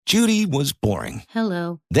Judy was boring.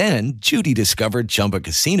 Hello. Then Judy discovered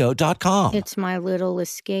ChumbaCasino.com. It's my little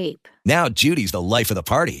escape. Now Judy's the life of the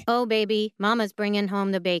party. Oh, baby, mama's bringing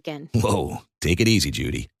home the bacon. Whoa, take it easy,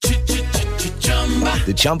 Judy.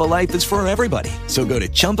 The Chumba life is for everybody. So go to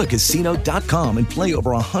ChumbaCasino.com and play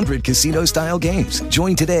over 100 casino-style games.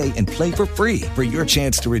 Join today and play for free for your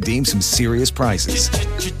chance to redeem some serious prizes.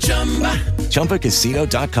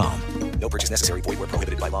 ChumbaCasino.com. No purchase necessary. Void where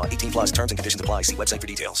prohibited by law. 18 plus terms and conditions apply. See website for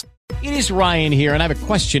details. It is Ryan here, and I have a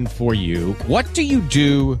question for you. What do you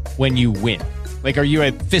do when you win? Like, are you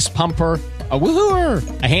a fist pumper, a woo-hooer,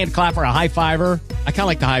 a hand clapper, a high-fiver? I kind of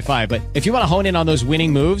like the high-five, but if you want to hone in on those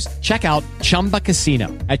winning moves, check out Chumba Casino.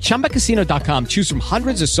 At ChumbaCasino.com, choose from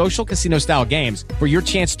hundreds of social casino-style games for your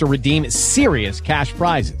chance to redeem serious cash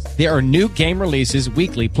prizes. There are new game releases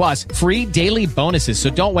weekly, plus free daily bonuses, so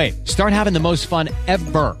don't wait. Start having the most fun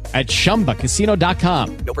ever at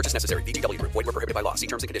ChumbaCasino.com. No purchase necessary. VGW Group. Void where prohibited by law. See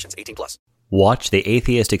terms and conditions. 18 plus. Watch The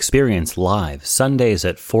Atheist Experience live Sundays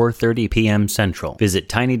at 4:30 p.m. Central. Visit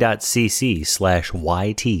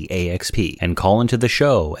tiny.cc/YTAXP and call into the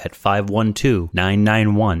show at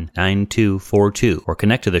 512-991-9242 or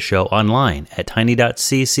connect to the show online at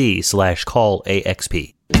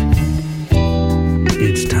tiny.cc/callaxp.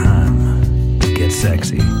 It's time to get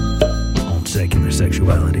sexy on Secular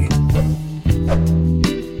Sexuality.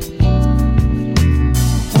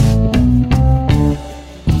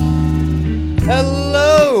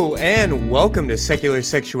 Hello and welcome to Secular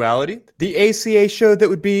Sexuality, the ACA show that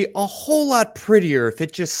would be a whole lot prettier if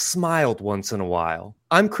it just smiled once in a while.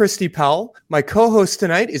 I'm Christy Powell. My co-host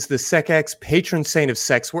tonight is the SecX patron saint of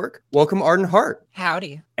sex work. Welcome, Arden Hart.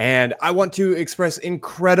 Howdy. And I want to express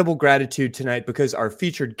incredible gratitude tonight because our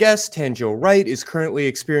featured guest, Tanjil Wright, is currently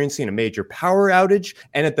experiencing a major power outage.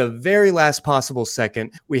 And at the very last possible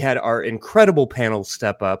second, we had our incredible panel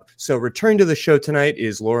step up. So return to the show tonight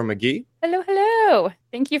is Laura McGee. Hello, hello.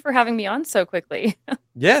 Thank you for having me on so quickly.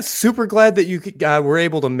 Yes, super glad that you were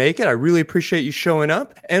able to make it. I really appreciate you showing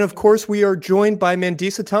up. And of course, we are joined by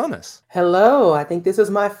Mandisa Thomas. Hello. I think this is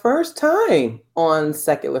my first time on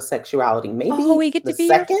Secular Sexuality. Maybe we get to be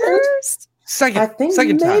second? your first. Second, I think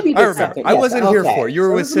second maybe time. I the remember. second. I Yes, wasn't here for it. You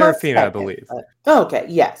were with Serafina, I believe. Okay,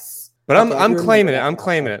 yes. But Okay, I'm you claiming it. remember I'm that.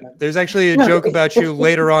 claiming it. There's actually a joke about you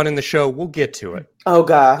later on in the show. We'll get to it. Oh,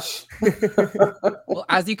 gosh. Well,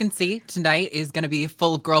 as you can see, tonight is going to be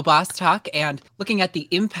full of girl boss talk and looking at the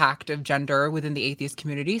impact of gender within the atheist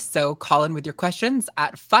community. So call in with your questions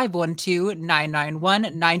at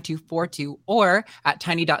 512-991-9242 or at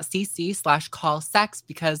tiny.cc/callsex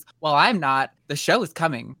because while I'm not, the show is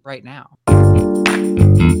coming right now.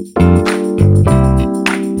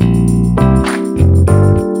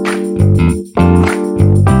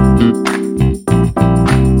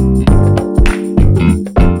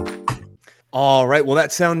 All right. Well,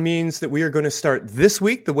 that sound means that we are going to start this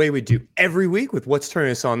week the way we do every week with what's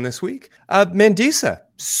turning us on this week. Mandisa,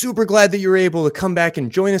 super glad that you're able to come back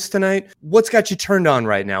and join us tonight. What's got you turned on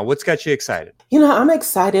right now? What's got you excited? You know, I'm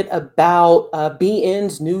excited about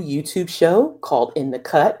BN's new YouTube show called In the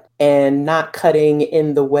Cut, and not cutting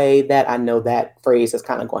in the way that I know that phrase is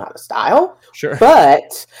kind of going out of style. Sure.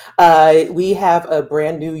 But we have a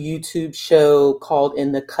brand new YouTube show called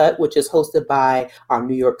In the Cut, which is hosted by our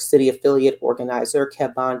New York City affiliate organizer,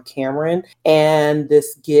 Kevon Cameron. And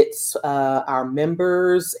this gets our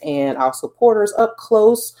members and our supporters up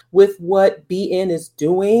close with what BN is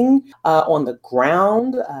doing on the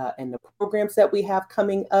ground and the programs that we have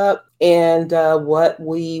coming up and what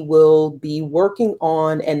we will be working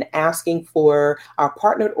on and asking for our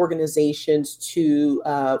partnered organizations to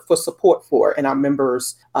for support for and our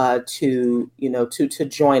members to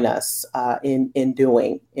join us in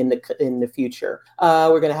doing in the future.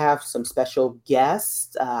 We're going to have some special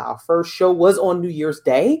guests. Our first show was on New Year's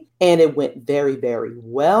Day, and it went very, very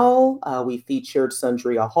well. We featured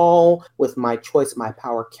Sundria Hall with My Choice, My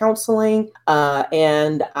Power Counseling,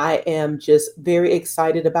 and I am just very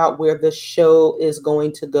excited about where this show is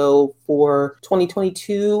going to go for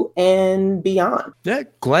 2022 and beyond. Yeah,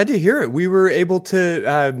 glad to hear it. We were able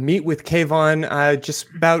to meet with Kayvon just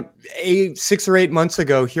about 6 or 8 months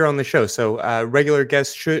ago here on the show. So regular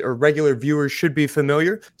guests regular viewers should be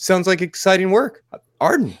familiar. Sounds like exciting work.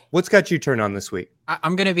 Arden, what's got you turned on this week?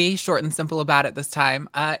 I'm going to be short and simple about it this time.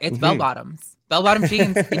 It's bell bottoms. Bell-bottom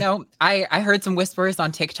jeans. I heard some whispers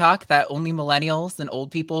on TikTok that only millennials and old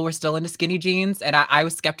people were still into skinny jeans. And I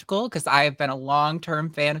was skeptical because I have been a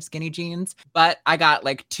long-term fan of skinny jeans. But I got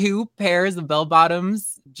like 2 pairs of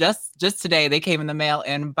bell-bottoms just just today they came in the mail,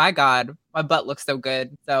 and by God, my butt looks so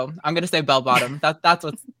good. So I'm gonna say bell bottom.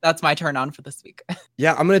 That's my turn on for this week.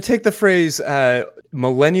 Yeah, I'm gonna take the phrase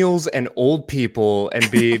millennials and old people and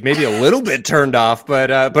be maybe a little bit turned off,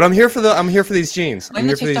 but I'm here for these jeans. I'm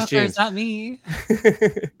here for these jeans. Not me.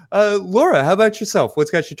 Laura, how about yourself? What's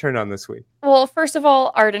got you turned on this week? Well, first of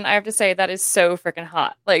all, Arden, I have to say that is so freaking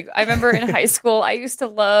hot. Like, I remember in high school, I used to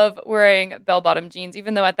love wearing bell-bottom jeans,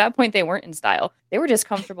 even though at that point they weren't in style. They were just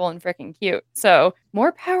comfortable and freaking cute. So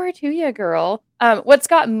more power to you, girl. What's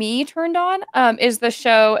got me turned on is the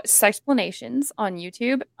show Sexplanations on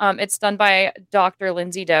YouTube. It's done by Dr.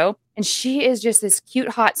 Lindsay Doe, and she is just this cute,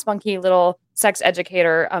 hot, spunky little sex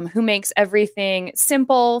educator who makes everything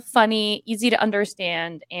simple, funny, easy to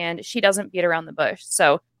understand, and she doesn't beat around the bush.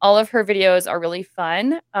 So all of her videos are really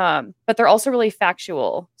fun, but they're also really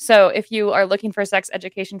factual. So if you are looking for sex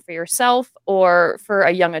education for yourself or for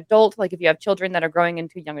a young adult, like if you have children that are growing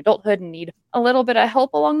into young adulthood and need a little bit of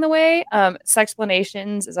help along the way,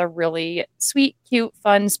 Sexplanations is a really sweet, cute,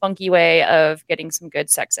 fun, spunky way of getting some good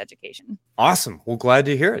sex education. Awesome. Well, glad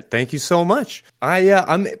to hear it. Thank you so much.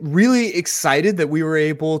 I'm really excited that we were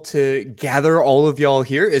able to gather all of y'all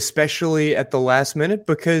here, especially at the last minute,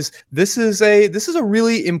 because this is a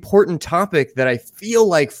really important topic that I feel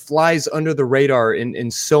like flies under the radar in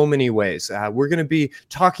so many ways. We're going to be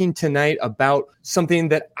talking tonight about something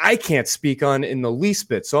that I can't speak on in the least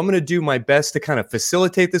bit. So I'm going to do my best to kind of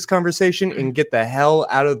facilitate this conversation and get the hell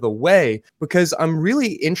out of the way, because I'm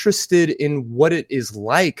really interested in what it is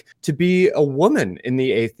like to be a woman in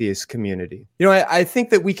the atheist community. You know, I think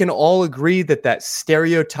that we can all agree that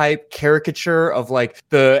stereotype caricature of like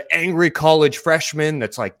the angry college freshman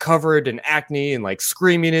that's like covered in acne and like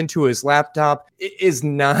screaming into his laptop is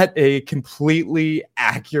not a completely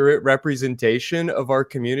accurate representation of our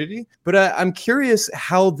community. But I'm curious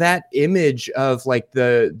how that image of like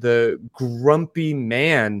the grumpy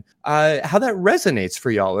man, how that resonates for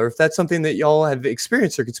y'all, or if that's something that y'all have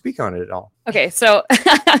experienced or could speak on it at all. Okay, so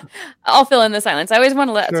I'll fill in the silence. I always want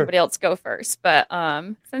to let somebody else go first, but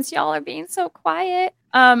since y'all are being so quiet,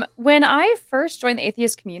 when I first joined the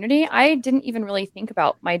atheist community, I didn't even really think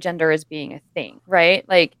about my gender as being a thing, right?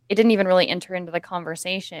 Like it didn't even really enter into the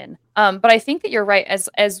conversation. But I think that you're right. As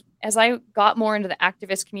I got more into the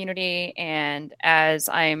activist community and as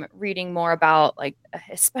I'm reading more about like,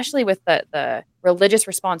 especially with the religious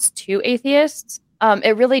response to atheists,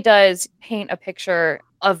 it really does paint a picture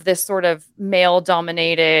of this sort of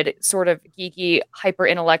male-dominated, sort of geeky,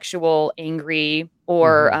 hyper-intellectual, angry,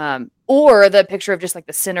 or the picture of just like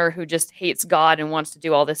the sinner who just hates God and wants to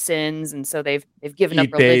do all the sins, and so they've given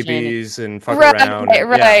up religion, babies and fuck around.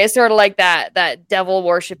 Right. Yeah. Sort of like that devil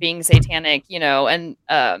worshipping satanic, and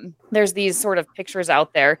there's these sort of pictures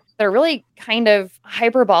out there that are really kind of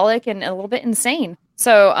hyperbolic and a little bit insane.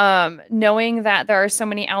 So knowing that there are so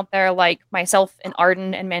many out there like myself and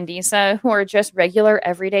Arden and Mandisa who are just regular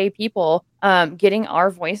everyday people, getting our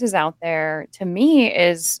voices out there to me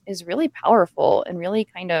is really powerful and really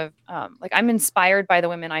kind of like I'm inspired by the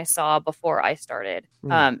women I saw before I started.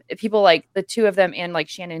 People like the two of them and like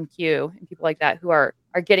Shannon Q and people like that who are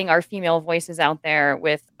getting our female voices out there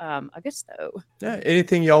with Augusto. Yeah.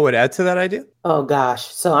 Anything y'all would add to that idea? Oh gosh.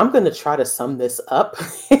 So I'm going to try to sum this up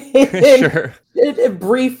Sure.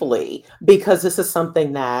 briefly, because this is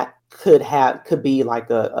something that could be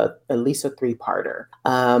like at least a 3-parter.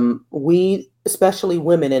 We, especially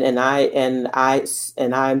women, and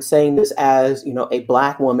I'm saying this as, a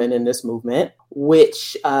Black woman in this movement,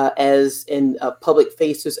 which as in public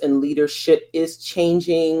faces and leadership is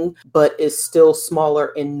changing, but is still smaller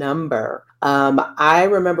in number. I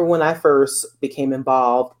remember when I first became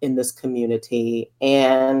involved in this community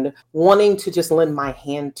and wanting to just lend my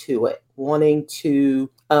hand to it, wanting to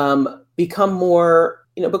become more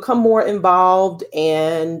involved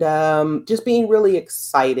and just being really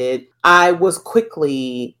excited. I was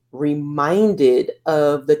quickly reminded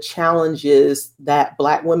of the challenges that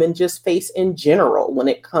Black women just face in general when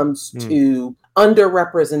it comes to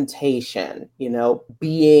underrepresentation,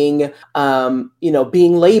 being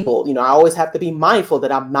labeled. I always have to be mindful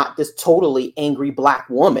that I'm not this totally angry Black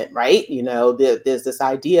woman, right? There's this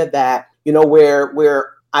idea that,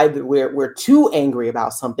 we're too angry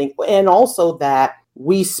about something, and also that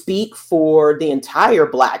we speak for the entire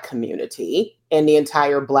Black community and the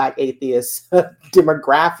entire Black atheist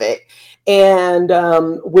demographic. And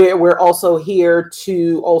we're also here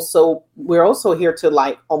to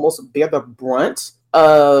like almost bear the brunt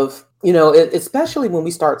of, especially when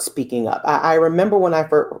we start speaking up. I remember when I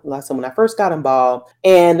first got involved,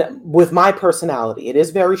 and with my personality, it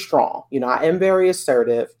is very strong. I am very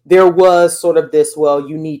assertive. There was sort of this, well,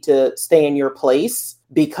 you need to stay in your place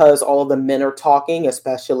because all of the men are talking,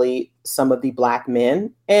 especially some of the Black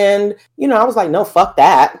men. And, I was like, no, fuck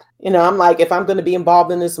that. I'm like, if I'm going to be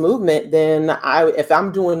involved in this movement, then if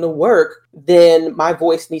I'm doing the work, then my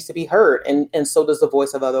voice needs to be heard. And so does the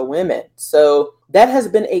voice of other women. So that has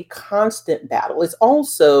been a constant battle. It's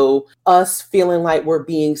also us feeling like we're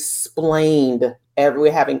being splained.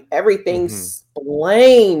 We're having everything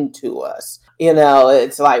splained to us.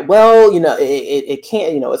 It's like, well, it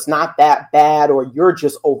can't, it's not that bad, or you're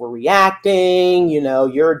just overreacting,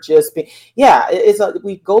 you're just,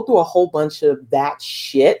 we go through a whole bunch of that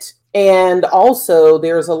shit. And also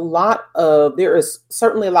there is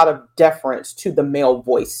certainly a lot of deference to the male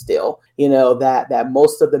voice still, that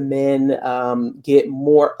most of the men get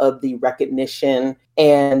more of the recognition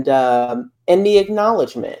and the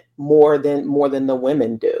acknowledgement more than the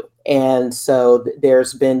women do. And so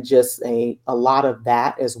there's been just a lot of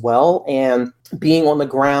that as well. And being on the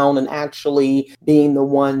ground and actually being the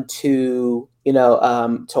one to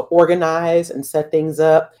organize and set things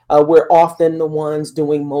up. We're often the ones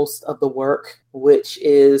doing most of the work, which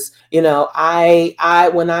is, when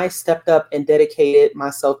I stepped up and dedicated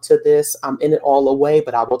myself to this, I'm in it all the way,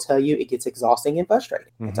 but I will tell you, it gets exhausting and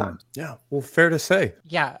frustrating at times. Yeah, well, fair to say.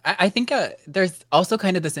 Yeah, I think there's also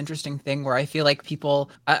kind of this interesting thing where I feel like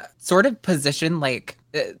people sort of position like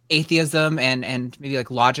atheism and maybe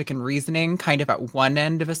like logic and reasoning kind of at one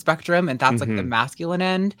end of a spectrum, and that's like the masculine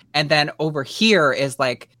end, and then over here is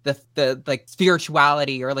like the like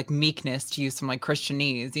spirituality or like meekness, to use some like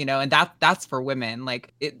Christianese, and that's for women.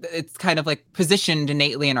 Like it's kind of like positioned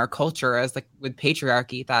innately in our culture as like with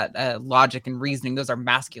patriarchy that logic and reasoning, those are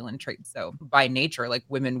masculine traits. So by nature, like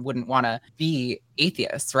women wouldn't want to be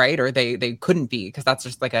atheists, right? Or they couldn't be, because that's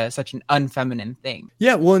just like such an unfeminine thing.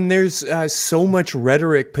 Yeah, well, and there's so much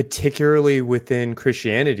rhetoric, particularly within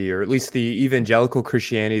Christianity, or at least the evangelical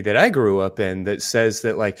Christianity that I grew up in, that says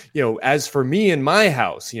that, like, as for me and my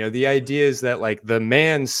house, the idea is that like the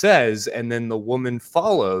man says and then the woman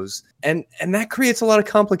follows. And that creates a lot of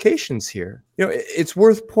complications here. It's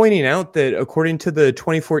worth pointing out that according to the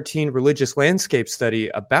 2014 Religious Landscape Study,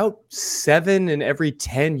 about 7 in every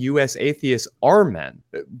 10 U.S. atheists are men.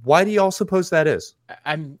 Why do you all suppose that is?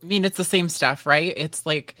 I mean, it's the same stuff, right? It's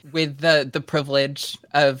like with the privilege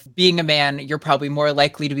of being a man, you're probably more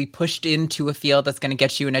likely to be pushed into a field that's going to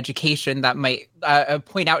get you an education that might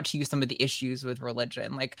point out to you some of the issues with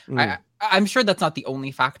religion. Like, I'm sure that's not the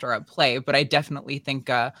only factor at play, but I definitely think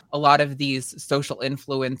a lot of these social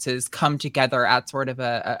influences come together at sort of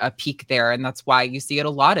a peak there. And that's why you see it a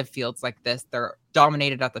lot of fields like this. They're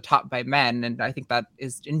dominated at the top by men. And I think that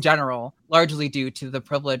is in general largely due to the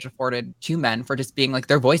privilege afforded to men for just being like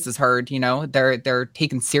their voices heard, they're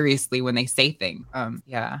taken seriously when they say things. I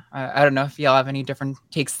don't know if y'all have any different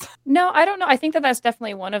takes. No, I don't know. I think that's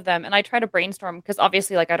definitely one of them. And I try to brainstorm, because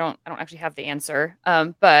obviously like I don't actually have the answer.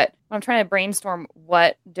 But when I'm trying to brainstorm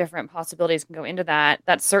what different possibilities can go into that,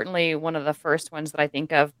 that's certainly one of the first ones that I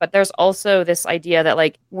think of. But there's also this idea that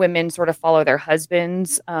like women sort of follow their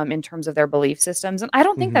husbands in terms of their belief systems. And I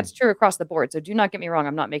don't think that's true across the board. So do not get me wrong.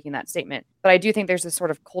 I'm not making that statement. But I do think there's this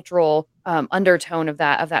sort of cultural undertone of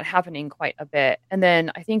that happening quite a bit. And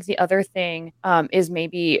then I think the other thing is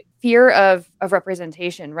maybe fear of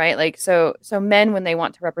representation, right? Like, so men, when they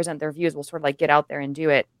want to represent their views, will sort of like get out there and do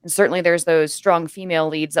it. And certainly there's those strong female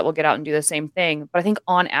leads that will get out and do the same thing. But I think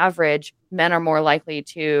on average, men are more likely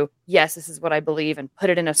to, yes, this is what I believe, and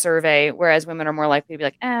put it in a survey, whereas women are more likely to be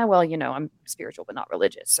like, well, I'm spiritual but not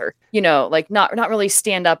religious, or like not really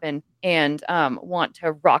stand up and want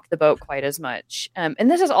to rock the boat quite as much.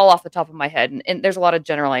 And this is all off the top of my head, and there's a lot of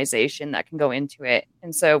generalization that can go into it.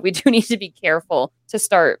 And so we do need to be careful to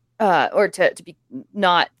start or to be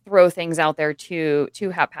not throw things out there too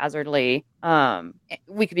haphazardly.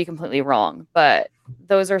 We could be completely wrong, but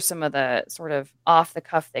those are some of the sort of off the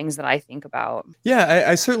cuff things that I think about. Yeah,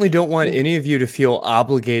 I certainly don't want any of you to feel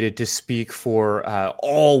obligated to speak for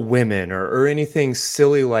all women or anything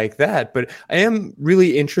silly like that. But I am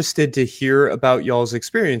really interested to hear about y'all's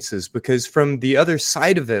experiences, because from the other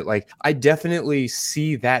side of it, like, I definitely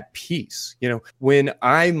see that piece. When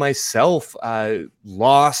I myself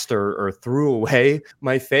lost or threw away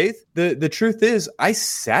my faith, the truth is I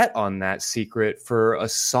sat on that secret for a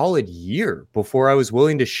solid year before I was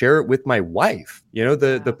willing to share it with my wife. You know,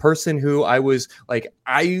 the person who I was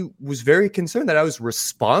very concerned that I was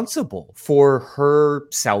responsible for her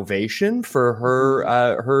salvation, for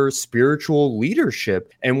her spiritual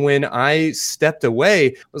leadership. And when I stepped away,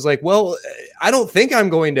 I was like, well, I don't think I'm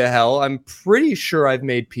going to hell. I'm pretty sure I've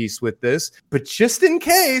made peace with this, but just in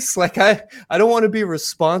case, like I don't want to be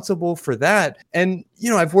responsible for that. And you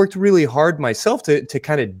know, I've worked really hard myself to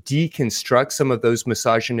kind of deconstruct some of those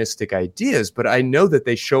misogynistic ideas, but I know that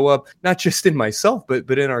they show up not just in myself,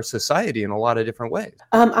 but in our society in a lot of different ways.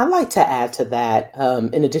 I'd like to add to that,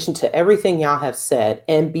 in addition to everything y'all have said,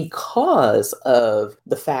 and because of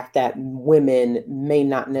the fact that women may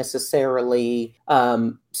not necessarily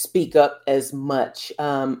speak up as much.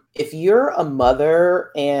 If you're a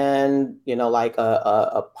mother and, you know, like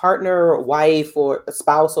a partner, a wife or a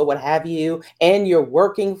spouse or what have you, and you're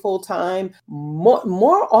working full time,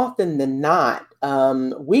 more often than not,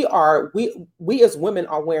 we as women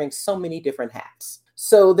are wearing so many different hats.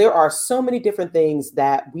 So there are so many different things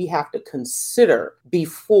that we have to consider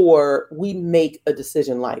before we make a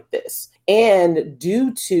decision like this. And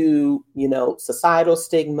due to, you know, societal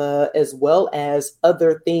stigma, as well as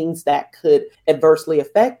other things that could adversely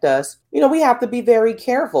affect us, you know, we have to be very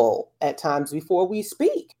careful at times before we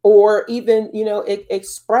speak or even, you know,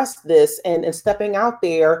 express this and stepping out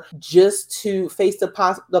there just to face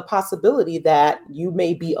the possibility that you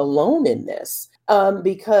may be alone in this.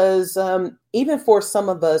 Because even for some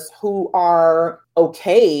of us who are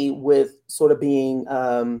okay with sort of being,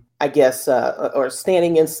 or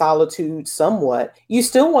standing in solitude somewhat, you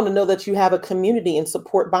still want to know that you have a community and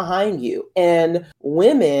support behind you. And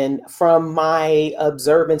women, from my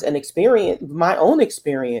observance and experience, my own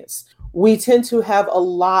experience, we tend to have a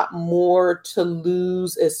lot more to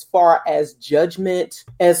lose as far as judgment,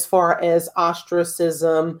 as far as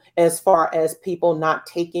ostracism, as far as people not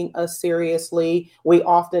taking us seriously. We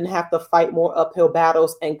often have to fight more uphill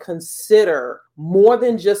battles and consider more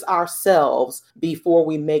than just ourselves before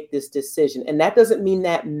we make this decision. And that doesn't mean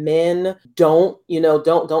that men don't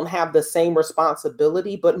have the same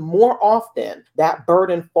responsibility, but more often that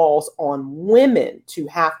burden falls on women to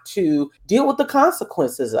have to deal with the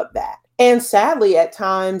consequences of that. And sadly, at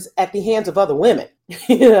times at the hands of other women.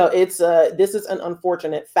 You know, this is an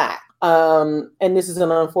unfortunate fact. And this is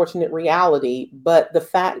an unfortunate reality, but the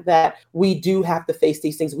fact that we do have to face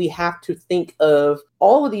these things, we have to think of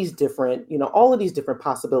all of these different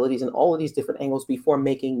possibilities and all of these different angles before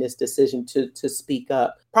making this decision to speak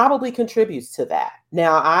up probably contributes to that.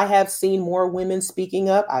 Now, I have seen more women speaking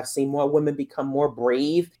up. I've seen more women become more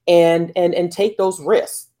brave and take those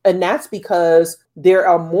risks. And that's because there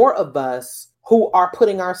are more of us who are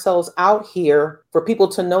putting ourselves out here for people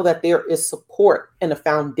to know that there is support and a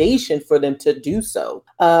foundation for them to do so.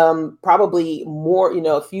 Probably more,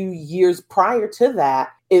 a few years prior to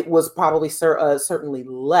that, it was probably certainly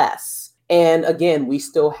less. And again, we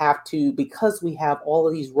still have to, because we have all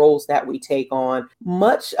of these roles that we take on,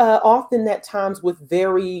 much often at times with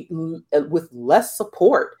less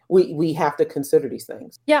support, we have to consider these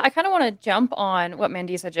things. Yeah, I kind of want to jump on what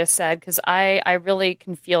Mandisa just said, because I really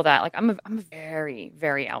can feel that. Like, I'm a very,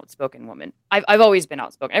 very outspoken woman. I've always been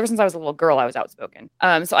outspoken. Ever since I was a little girl, I was outspoken.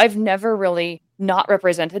 So I've never really not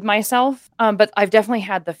represented myself, but I've definitely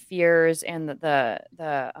had the fears and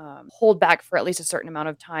the hold back for at least a certain amount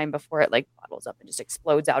of time before it like bottles up and just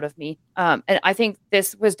explodes out of me. And I think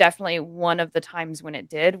this was definitely one of the times when it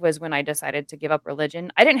did, was when I decided to give up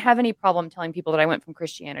religion. I didn't have any problem telling people that I went from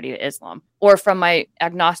Christianity to Islam, or from my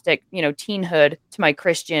agnostic, teenhood to my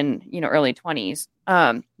Christian, early 20s.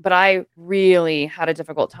 But I really had a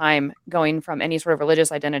difficult time going from any sort of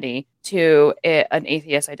religious identity to an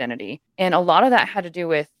atheist identity. And a lot of that had to do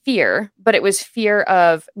with fear, but it was fear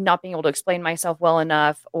of not being able to explain myself well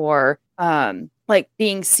enough, or like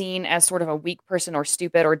being seen as sort of a weak person or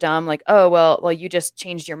stupid or dumb. Like, oh, well, you just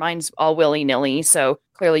changed your minds all willy-nilly, so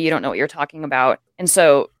clearly you don't know what you're talking about. And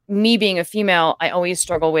so me being a female, I always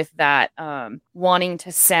struggle with that, wanting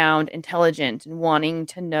to sound intelligent and wanting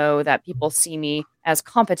to know that people see me as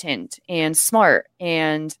competent and smart.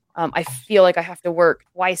 And I feel like I have to work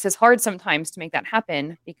twice as hard sometimes to make that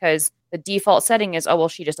happen, because the default setting is, oh, well,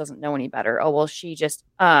 she just doesn't know any better. Oh, well, she just,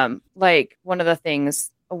 like one of the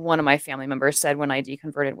things one of my family members said when I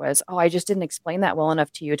deconverted was, oh, I just didn't explain that well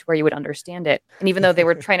enough to you to where you would understand it. And even though they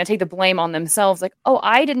were trying to take the blame on themselves, like, oh,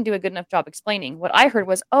 I didn't do a good enough job explaining, what I heard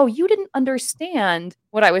was, oh, you didn't understand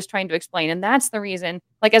what I was trying to explain. And that's the reason,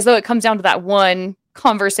 like, as though it comes down to that one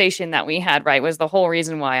conversation that we had, right, was the whole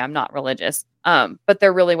reason why I'm not religious. But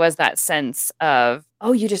there really was that sense of,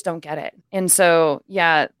 oh, you just don't get it. And so,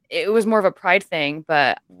 yeah, it was more of a pride thing.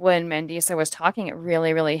 But when Mandisa was talking, it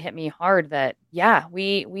really, really hit me hard that, yeah,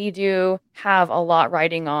 we do have a lot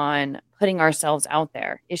riding on putting ourselves out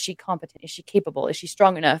there. Is she competent? Is she capable? Is she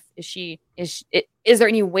strong enough? Is there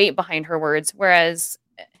any weight behind her words? Whereas,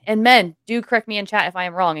 and men, do correct me in chat if I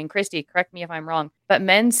am wrong, and Christy, correct me if I'm wrong, but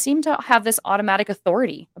men seem to have this automatic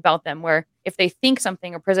authority about them where if they think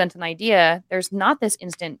something or present an idea, there's not this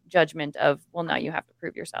instant judgment of, well, now you have to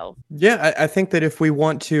prove yourself. Yeah, I think that if we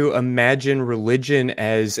want to imagine religion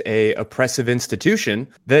as a oppressive institution,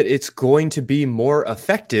 that it's going to be more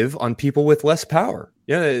effective on people with less power.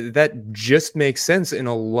 Yeah, that just makes sense in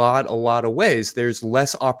a lot of ways. There's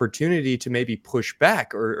less opportunity to maybe push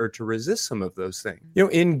back or to resist some of those things.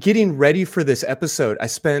 In getting ready for this episode, I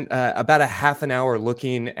spent about a half an hour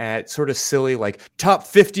looking at sort of silly, like top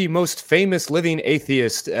 50 most famous living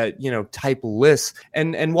atheist, type lists.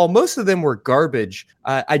 And while most of them were garbage,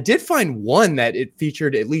 I did find one that it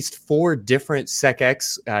featured at least 4 different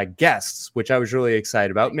SecX guests, which I was really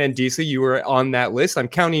excited about. Mandisa, you were on that list. I'm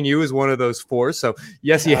counting you as one of those 4. So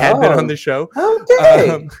yes, you had been on the show.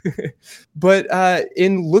 Okay. But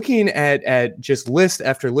in looking at just list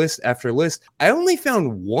after list after list, I only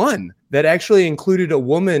found one that actually included a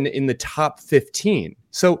woman in the top 15.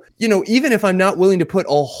 So, even if I'm not willing to put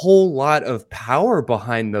a whole lot of power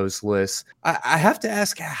behind those lists, I have to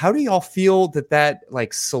ask, how do y'all feel that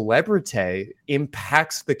like celebrity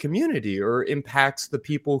impacts the community or impacts the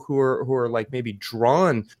people who are like maybe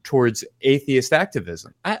drawn towards atheist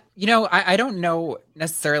activism? I don't know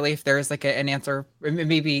necessarily if there's like an answer.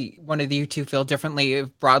 Maybe one of you two feel differently,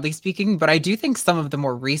 broadly speaking, but I do think some of the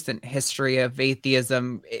more recent history of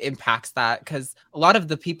atheism impacts that, because a lot of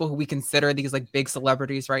the people who we consider these like big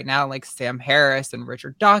celebrities right now, like Sam Harris and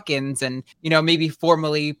Richard Dawkins, and maybe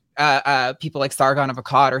formerly people like Sargon of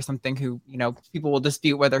Akkad or something, who people will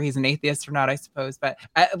dispute whether he's an atheist or not, I suppose, but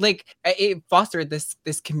it fostered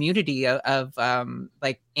this community of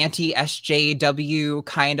like anti-SJW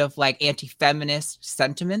kind of like anti-feminist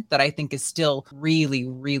sentiment that I think is still really,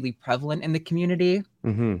 really prevalent in the community.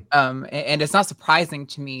 Mm-hmm. And it's not surprising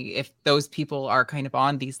to me if those people are kind of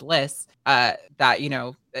on these lists, that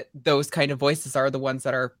those kind of voices are the ones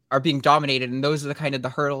that are being dominated, and those are the kind of the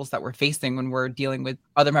hurdles that we're facing when we're dealing with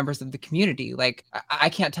other members of the community. Like I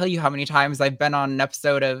can't tell you how many times I've been on an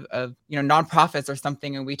episode of nonprofits or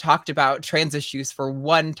something, and we talked about trans issues for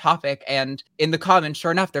one topic, and in the comments,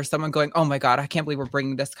 sure enough, there's someone going, "Oh my God, I can't believe we're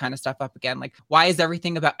bringing this kind of stuff up again. Like, why is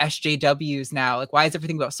everything about SJWs now? Like, why is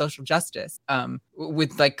everything about social justice?"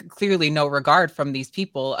 With like clearly no regard from these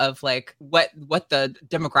people of like what the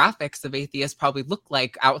demographics of atheists probably look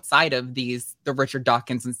like outside of the Richard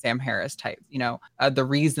Dawkins and Sam Harris types. The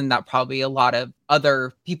reason that probably a lot of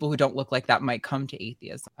other people who don't look like that might come to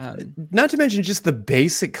atheism. Not to mention just the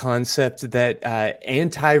basic concept that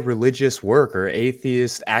anti-religious work or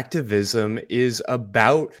atheist activism is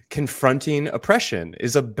about confronting oppression,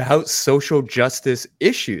 is about social justice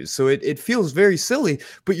issues. So it feels very silly,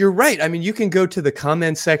 but you're right. I mean, you can go to the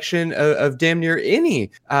comment section of damn near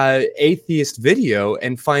any atheist video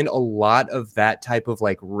and find a lot of that type of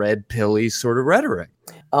like red pilly sort of rhetoric.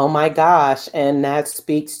 Oh my gosh. And that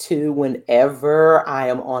speaks to whenever I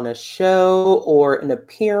am on a show or an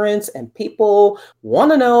appearance and people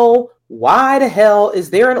want to know, why the hell is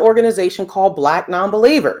there an organization called Black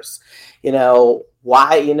Nonbelievers?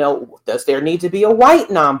 Why, does there need to be a white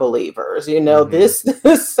nonbelievers? This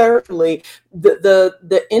is certainly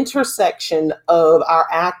the intersection of our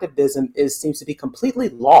activism seems to be completely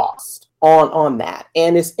lost on that.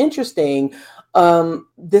 And it's interesting,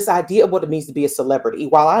 this idea of what it means to be a celebrity.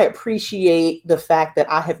 While I appreciate the fact that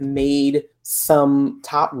I have made some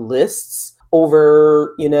top lists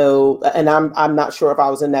over, and I'm not sure if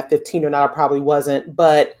I was in that 15 or not, I probably wasn't,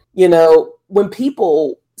 but when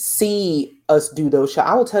people see us do those shows,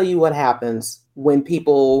 I will tell you what happens when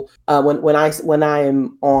people when I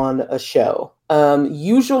am on a show.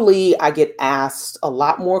 Usually I get asked a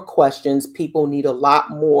lot more questions. People need a lot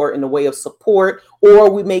more in the way of support, or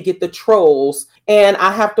we may get the trolls. And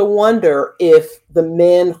I have to wonder if the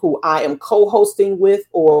men who I am co-hosting with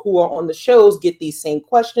or who are on the shows get these same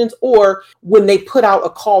questions, or when they put out a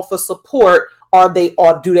call for support,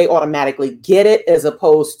 do they automatically get it, as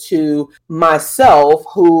opposed to myself,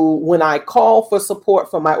 who, when I call for support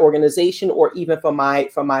from my organization or even for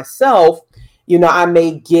myself,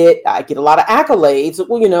 I get a lot of accolades,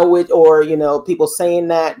 or people saying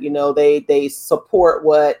that, they support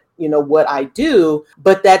what I do,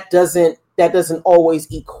 but that doesn't always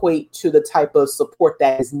equate to the type of support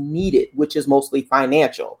that is needed, which is mostly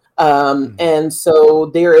financial. And so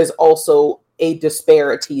there is also a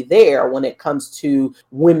disparity there when it comes to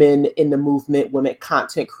women in the movement, women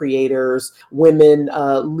content creators, women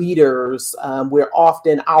leaders, where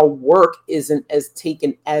often our work isn't as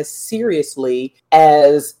taken as seriously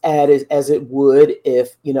as it would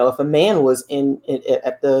if a man was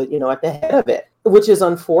at the head of it, which is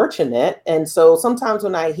unfortunate. And so sometimes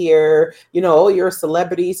when I hear, oh, you're a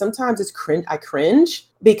celebrity, sometimes I cringe,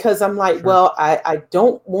 because I'm like, well, I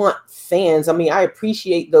don't want fans. I mean, I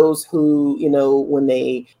appreciate those who, when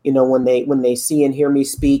they see and hear me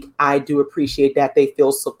speak, I do appreciate that they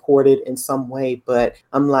feel supported in some way. But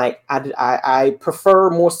I'm like, I prefer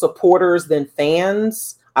more supporters than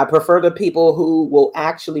fans. I prefer the people who will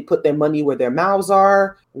actually put their money where their mouths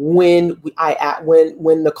are when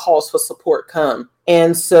the calls for support come.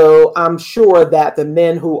 And so I'm sure that the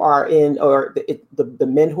men who are in, or the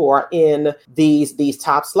men who are in these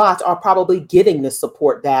top slots are probably getting the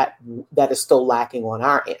support that is still lacking on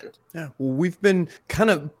our end. Yeah, well, we've been kind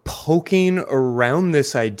of poking around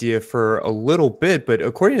this idea for a little bit, but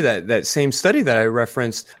according to that same study that I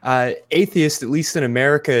referenced, atheists, at least in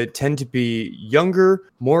America, tend to be younger,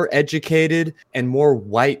 more educated, and more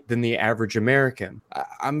white than the average American.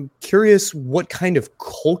 I'm curious what kind of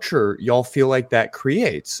culture y'all feel like that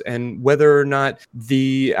creates, and whether or not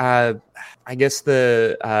the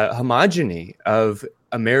homogeny of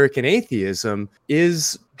American atheism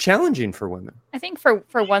is challenging for women. I think for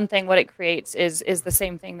one thing, what it creates is the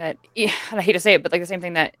same thing that, and I hate to say it, but like the same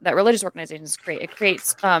thing that religious organizations create. It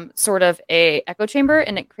creates sort of a echo chamber,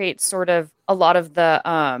 and it creates sort of a lot of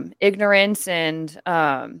the ignorance, and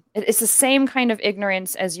it's the same kind of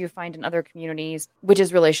ignorance as you find in other communities, which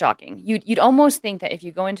is really shocking. You'd almost think that if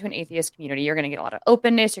you go into an atheist community, you're going to get a lot of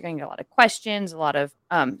openness, you're going to get a lot of questions, a lot of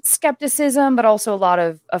skepticism, but also a lot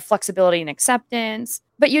of flexibility and acceptance.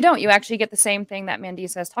 But you don't. You actually get the same thing that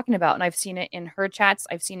Mandisa is talking about. And I've seen it in her chats.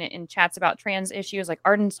 I've seen it in chats about trans issues like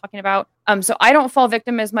Arden's talking about. So I don't fall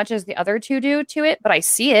victim as much as the other two do to it, but I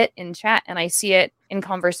see it in chat and I see it in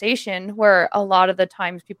conversation where a lot of the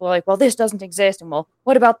times people are like, well, this doesn't exist. And well,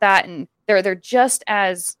 what about that? And they're just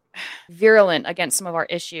as virulent against some of our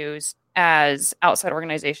issues as outside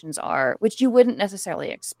organizations are, which you wouldn't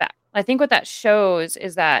necessarily expect. I think what that shows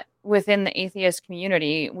is that within the atheist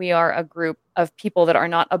community, we are a group of people that are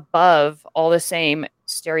not above all the same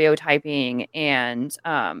stereotyping and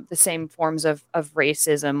the same forms of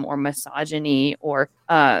racism or misogyny or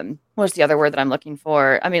what's the other word that I'm looking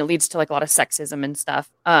for? I mean, it leads to like a lot of sexism and stuff.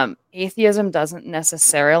 Atheism doesn't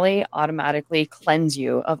necessarily automatically cleanse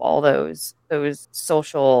you of all those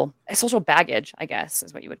social baggage, I guess,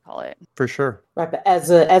 is what you would call it. For sure. Right, but as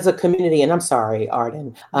a community, and I'm sorry,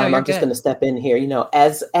 Arden, I'm just going to step in here.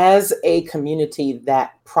 As a community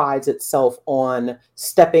that prides itself on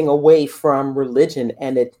stepping away from religion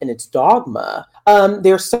and its dogma,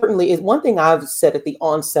 there certainly is one thing I've said at the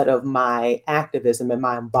onset of my activism and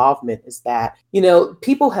my involvement is that,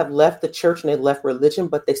 people have left the church and they left religion,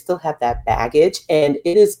 but they still have that baggage. And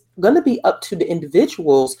it is going to be up to the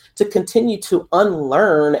individuals to continue to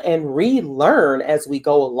unlearn and relearn as we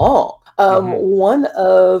go along. One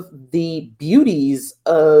of the beauties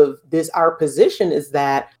of our position is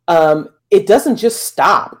that it doesn't just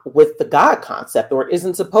stop with the God concept, or it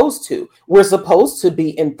isn't supposed to. We're supposed to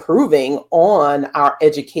be improving on our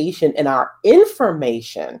education and our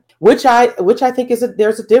information, which I think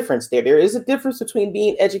there's a difference there. There is a difference between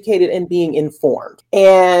being educated and being informed.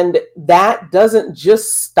 And that doesn't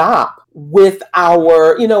just stop with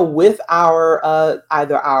our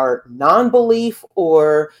either our non-belief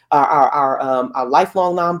or our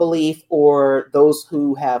lifelong non-belief, or those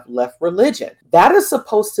who have left religion. That is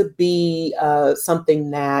supposed to be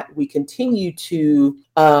something that we continue to.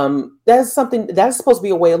 That is supposed to be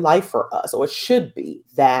a way of life for us, or it should be.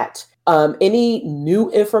 That any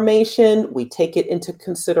new information, we take it into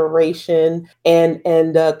consideration and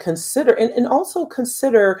consider and also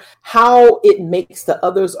consider how it makes the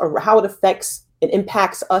others, or how it affects and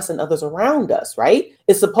impacts us and others around us, right?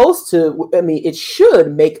 It's supposed to, it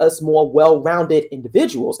should make us more well-rounded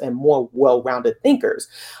individuals and more well-rounded thinkers.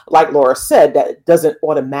 Like Laura said, that doesn't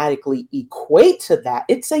automatically equate to that.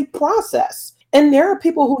 It's a process. And there are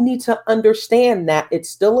people who need to understand that it's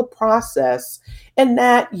still a process and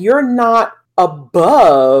that you're not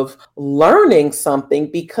above learning something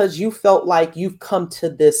because you felt like you've come to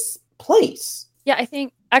this place. Yeah, I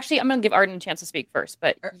think Actually, I'm going to give Arden a chance to speak first,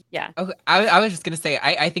 but yeah. Okay. I was just going to say,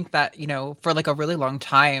 I think that, for like a really long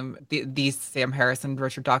time, these Sam Harris and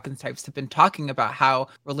Richard Dawkins types have been talking about how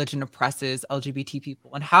religion oppresses LGBT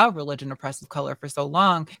people and how religion oppresses color for so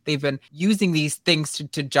long. They've been using these things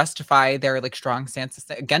to justify their like strong stances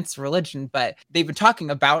against religion, but they've been talking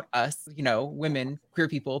about us, women, queer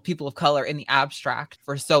people, people of color in the abstract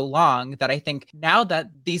for so long that I think now that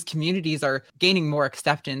these communities are gaining more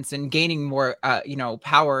acceptance and gaining more,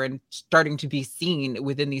 power and starting to be seen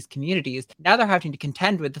within these communities, now they're having to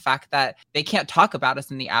contend with the fact that they can't talk about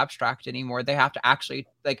us in the abstract anymore. They have to actually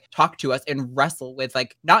like talk to us and wrestle with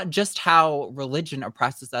like not just how religion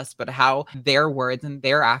oppresses us, but how their words and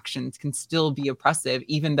their actions can still be oppressive,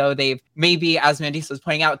 even though they've maybe, as Mandisa was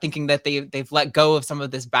pointing out, thinking that they've let go of some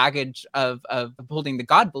of this baggage of holding the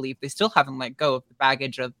God belief. They still haven't let go of the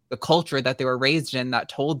baggage of the culture that they were raised in that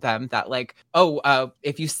told them that like,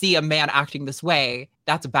 if you see a man acting this way,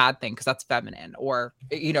 that's a bad thing because that's feminine, or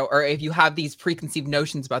if you have these preconceived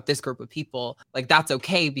notions about this group of people, like that's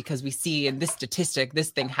okay because we see in this statistic this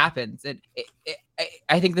thing happens.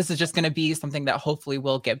 I think this is just going to be something that hopefully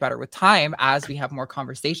will get better with time as we have more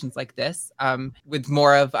conversations like this, with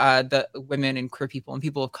more of the women and queer people and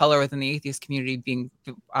people of color within the atheist community being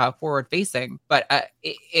forward facing. But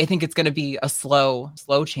I think it's going to be a slow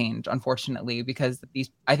change, unfortunately, because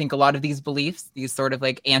I think a lot of these beliefs, these sort of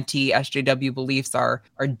like anti-SJW beliefs are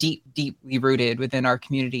deeply rooted within our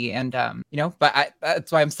community. And, but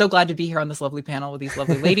that's why I'm so glad to be here on this lovely panel with these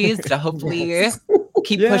lovely ladies to hopefully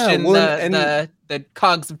keep pushing the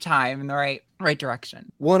cogs of time in the right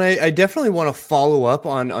direction. Well, and I definitely want to follow up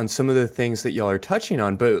on some of the things that y'all are touching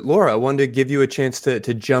on, but Laura, I wanted to give you a chance to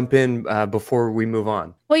jump in before we move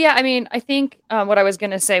on. Well, yeah, I mean, I think what I was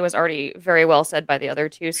going to say was already very well said by the other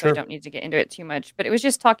two, so I don't need to get into it too much. But it was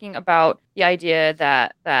just talking about the idea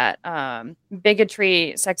that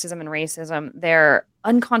bigotry, sexism, and racism, they're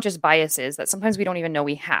unconscious biases that sometimes we don't even know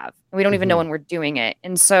we have. And we don't even know when we're doing it.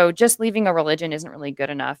 And so just leaving a religion isn't really good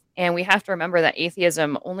enough. And we have to remember that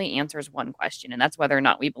atheism only answers one question, and that's whether or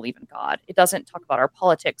not we believe in God. It doesn't talk about our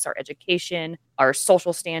politics, our education, our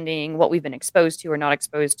social standing, what we've been exposed to or not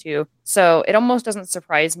exposed to. So it almost doesn't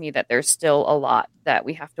surprise me that there's still a lot that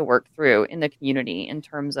we have to work through in the community in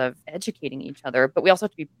terms of educating each other, but we also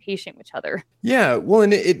have to be patient with each other. Yeah, well,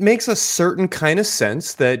 and it makes a certain kind of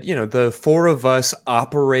sense that, the four of us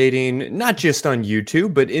operating not just on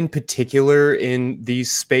YouTube, but in particular in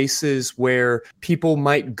these spaces where people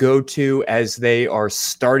might go to as they are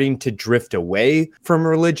starting to drift away from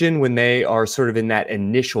religion, when they are sort of in that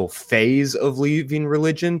initial phase of leaving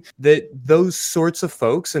religion, that those sorts of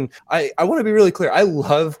folks, and I want to be really clear, I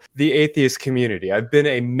love the atheist community. I've been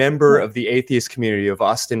a member of the atheist community of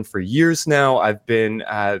Austin for years now.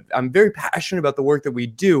 I'm very passionate about the work that we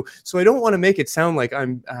do, so I don't want to make it sound like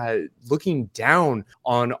I'm looking down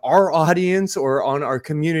on our audience or on our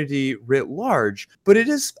community writ large. But it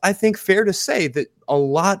is, I think, fair to say that a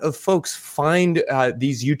lot of folks find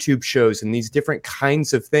these YouTube shows and these different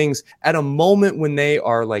kinds of things at a moment when they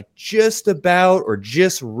are like just about or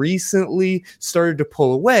just recently started to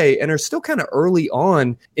pull away and are still kind of early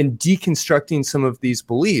on in deconstructing some of these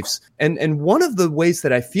beliefs. And one of the ways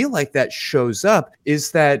that I feel like that shows up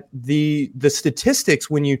is that the statistics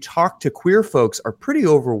when you talk to queer folks are pretty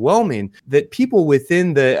overwhelming, that people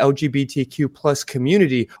within the LGBTQ plus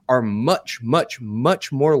community are much, much,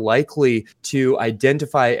 much more likely to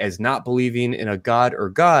identify as not believing in a god or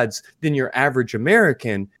gods than your average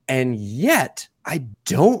American. And yet, I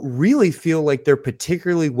don't really feel like they're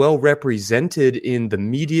particularly well represented in the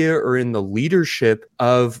media or in the leadership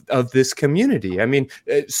of this community. I mean,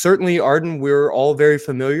 certainly, Arden, we're all very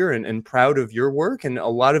familiar and proud of your work and a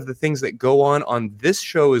lot of the things that go on this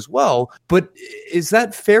show as well. But is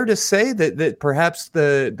that fair to say that perhaps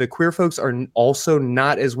the queer folks are also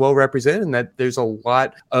not as well represented and that there's a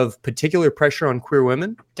lot of particular pressure on queer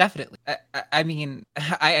women? Definitely. I mean,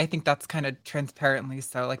 I think that's kind of transparently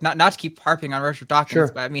so. Like, not to keep harping on Richard Dawkins, sure.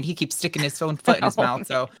 But I mean, he keeps sticking his own foot in his mouth,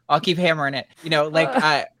 so I'll keep hammering it.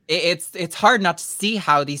 It's hard not to see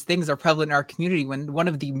how these things are prevalent in our community when one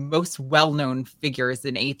of the most well-known figures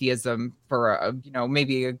in atheism for, I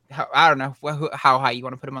don't know how high you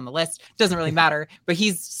want to put him on the list. It doesn't really matter, but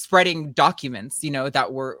he's spreading documents,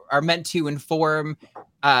 that are meant to inform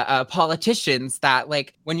politicians that,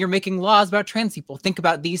 like, when you're making laws about trans people, think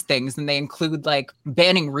about these things, and they include like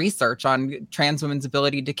banning research on trans women's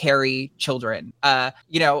ability to carry children.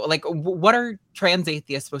 What are trans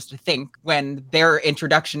atheists supposed to think when their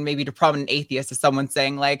introduction maybe to prominent atheists is someone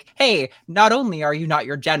saying like, hey, not only are you not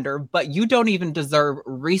your gender, but you don't even deserve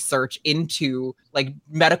research into into like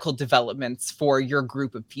medical developments for your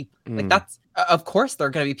group of people. Like that's, of course, there are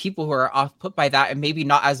going to be people who are off put by that and maybe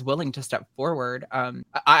not as willing to step forward.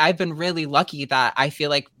 I've been really lucky that I feel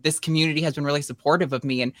like this community has been really supportive of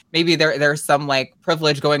me, and maybe there's some like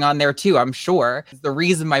privilege going on there too. I'm sure the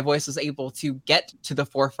reason my voice was able to get to the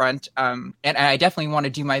forefront, and I definitely want to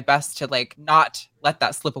do my best to like not let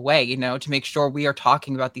that slip away, you know, to make sure we are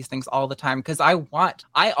talking about these things all the time. Because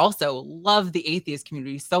I also love the atheist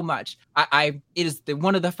community so much. It is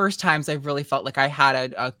one of the first times I've really felt like I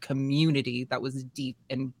had a community that was deep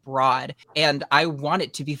and broad. And I want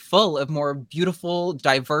it to be full of more beautiful,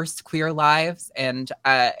 diverse, queer lives. And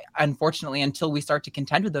unfortunately, until we start to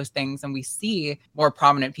contend with those things and we see more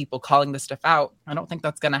prominent people calling this stuff out, I don't think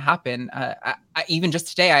that's going to happen. Even just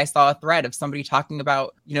today, I saw a thread of somebody talking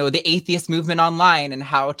about, you know, the atheist movement online and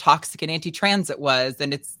how toxic and anti-trans it was.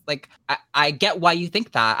 And it's like, I get why you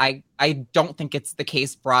think that. I don't think it's the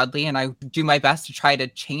case broadly, and I do my best to try to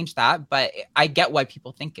change that, but I get why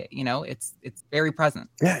people think it, you know, it's very present.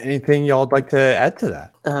 Yeah. Anything y'all would like to add to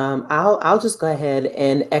that? I'll just go ahead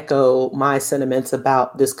and echo my sentiments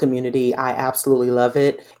about this community. I absolutely love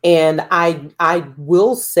it. And I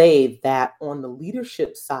will say that on the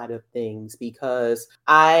leadership side of things, because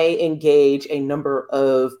I engage a number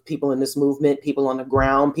of people in this movement, people on the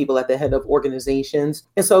ground, people at the head of organizations.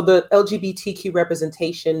 And so the LGBTQ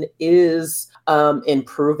representation is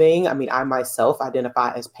improving. I mean, I myself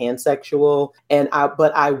identify as pansexual,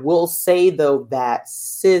 but I will say though that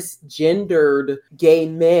cisgendered gay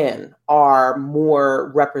men are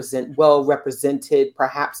more well represented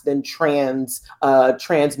perhaps than trans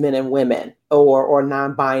men and women or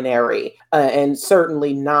non-binary, and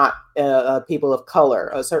certainly not people of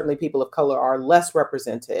color. Certainly people of color are less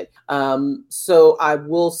represented. So I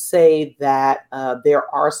will say that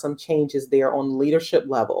there are some changes there on leadership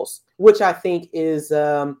levels, which I think is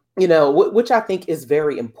which I think is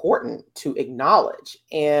very important to acknowledge.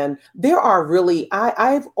 And there are really,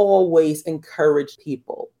 I've always encouraged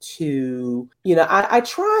people to, I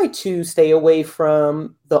try to stay away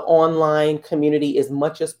from the online community as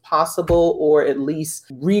much as possible, or at least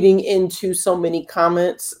reading into so many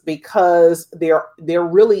comments, because there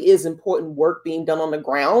really is important work being done on the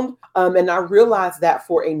ground. And I realize that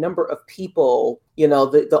for a number of people,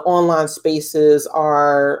 the online spaces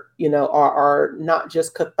are not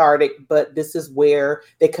just cathartic, but this is where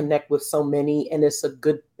they connect with so many, and it's a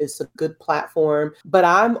good platform. But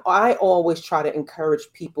I always try to encourage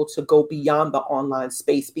people to go beyond the online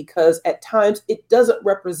space, because at times it doesn't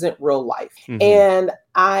represent real life. Mm-hmm. And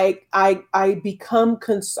I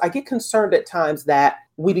get concerned at times that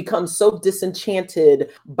we become so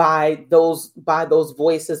disenchanted by those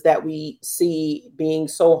voices that we see being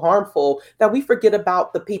so harmful that we forget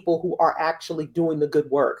about the people who are actually doing the good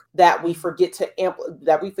work, that we forget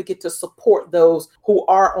to support those who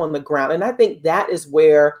are on the ground. And I think that is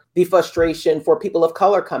where the frustration for people of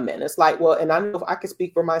color come in. It's like, well, and I know if I can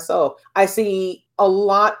speak for myself, I see a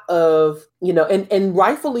lot of, and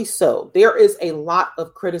rightfully so, there is a lot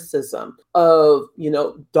of criticism of,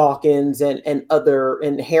 Dawkins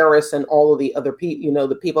and Harris and all of the other people,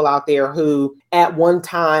 the people out there who at one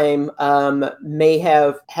time may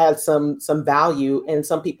have had some value, and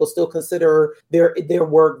some people still consider their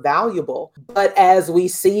work valuable. But as we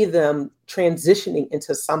see them transitioning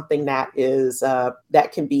into something that is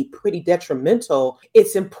that can be pretty detrimental,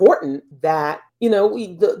 it's important that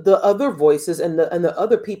the other voices and the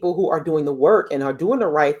other people who are doing the work and are doing the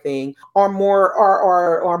right thing are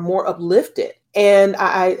more uplifted. And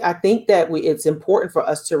I think that it's important for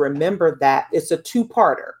us to remember that it's a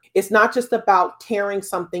two-parter. It's not just about tearing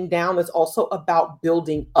something down. It's also about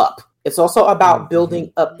building up. It's also about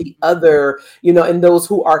building up the other, and those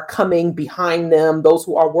who are coming behind them, those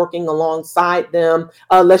who are working alongside them.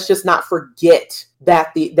 Let's just not forget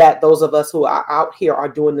that those of us who are out here are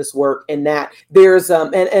doing this work, and that there's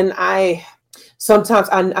sometimes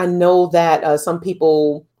I know that some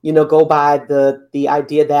people go by the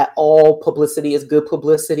idea that all publicity is good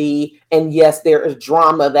publicity. And yes, there is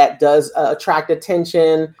drama that does attract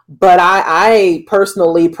attention. But I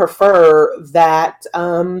personally prefer that,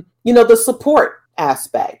 the support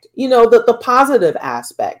aspect, the positive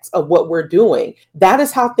aspects of what we're doing. That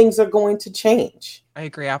is how things are going to change. I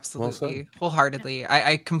agree, absolutely, wholeheartedly.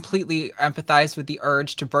 I completely empathize with the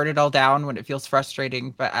urge to burn it all down when it feels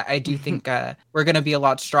frustrating, but I do think we're going to be a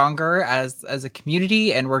lot stronger as a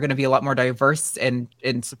community, and we're going to be a lot more diverse and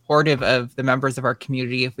supportive of the members of our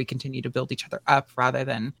community if we continue to build each other up rather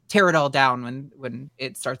than tear it all down when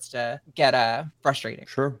it starts to get frustrating.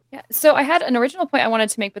 Sure. Yeah. So I had an original point I wanted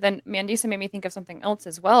to make, but then Mandisa made me think of something else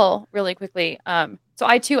as well, really quickly. So So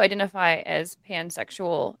I too identify as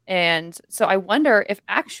pansexual. And so I wonder if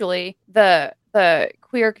actually the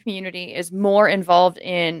queer community is more involved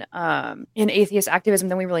in atheist activism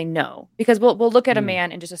than we really know, because we'll look at a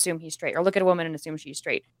man and just assume he's straight, or look at a woman and assume she's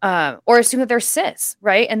straight, or assume that they're cis,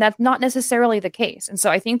 right? And that's not necessarily the case. And so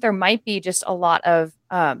I think there might be just a lot of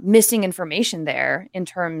missing information there in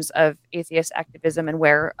terms of atheist activism and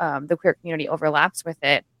where the queer community overlaps with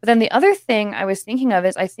it. But then the other thing I was thinking of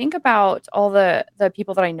is I think about all the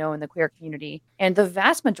people that I know in the queer community, and the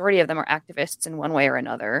vast majority of them are activists in one way or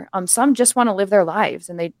another. Some just want to live their lives,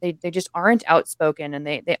 and they just aren't outspoken, and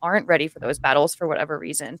they aren't ready for those battles for whatever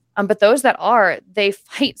reason. But those that are, they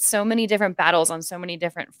fight so many different battles on so many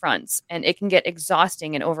different fronts, and it can get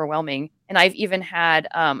exhausting and overwhelming. And I've even had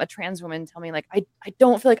a trans woman tell me, like, I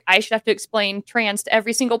don't feel like I should have to explain trans to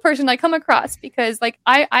every single person I come across, because like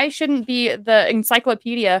I shouldn't be the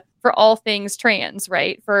encyclopedia for all things trans,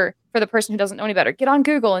 right? For the person who doesn't know any better, get on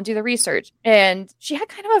Google and do the research. And she had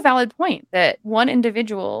kind of a valid point that one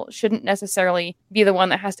individual shouldn't necessarily be the one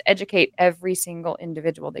that has to educate every single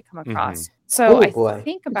individual they come across. So I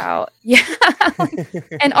think about,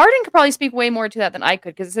 and Arden could probably speak way more to that than I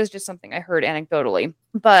could, because this is just something I heard anecdotally.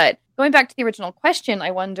 But going back to the original question,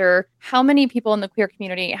 I wonder how many people in the queer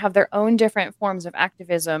community have their own different forms of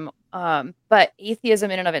activism, but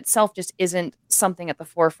atheism in and of itself just isn't something at the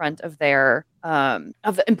forefront of their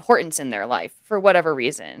of the importance in their life for whatever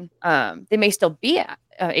reason. They may still be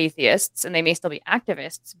atheists and they may still be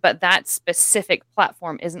activists, but that specific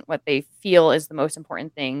platform isn't what they feel is the most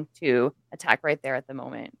important thing to attack right there at the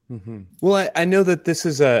moment. Well, I know that this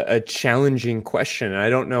is a challenging question. I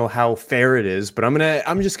don't know how fair it is, but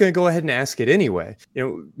I'm just gonna go ahead and ask it anyway. You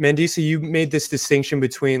know, Mandisa, you made this distinction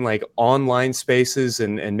between like online spaces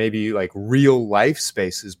and maybe like real life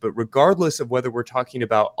spaces, but regardless of whether we're talking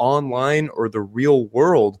about online or the real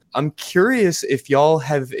world, I'm curious if y'all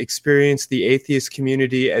have experienced the atheist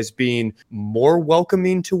community as being more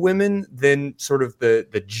welcoming to women than sort of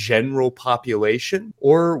the general population,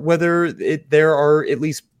 or whether there are at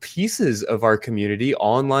least pieces of our community,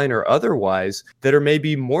 online or otherwise, that are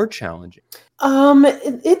maybe more challenging.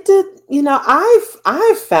 It did, you know,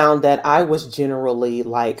 I've found that I was generally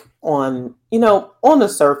like on the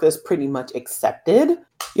surface pretty much accepted.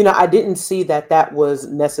 You know, I didn't see that was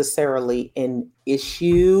necessarily an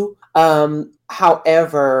issue.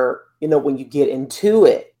 However, you know, when you get into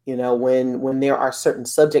it, you know, when there are certain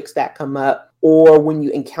subjects that come up, or when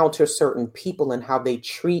you encounter certain people and how they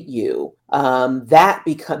treat you,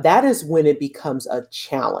 that is when it becomes a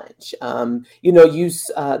challenge. You know,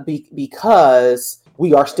 because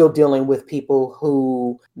we are still dealing with people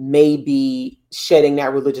who may be shedding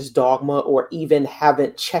that religious dogma or even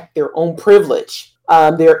haven't checked their own privilege.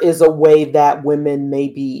 There is a way that women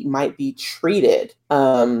might be treated,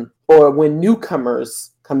 or when newcomers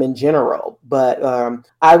come in general. But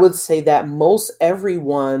I would say that most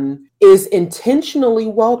everyone is intentionally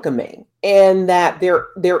welcoming, and that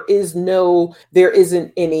there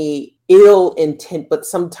isn't any ill intent, but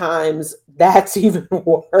sometimes that's even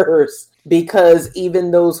worse, because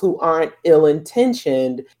even those who aren't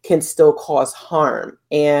ill-intentioned can still cause harm.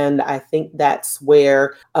 And I think that's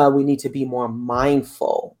where we need to be more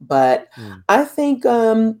mindful. But I think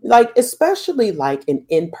like, especially like in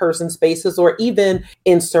in-person spaces or even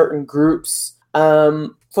in certain groups,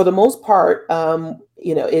 for the most part,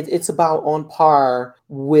 you know, it's about on par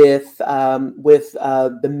with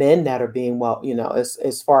the men that are being, well, you know,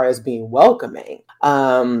 as far as being welcoming.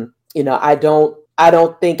 You know, I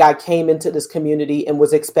don't think I came into this community and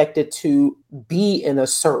was expected to be in a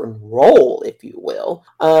certain role, if you will.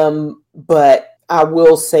 But I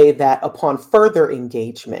will say that upon further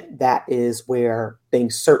engagement, that is where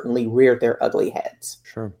things certainly rear their ugly heads.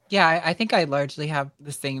 Sure. Yeah, I think I largely have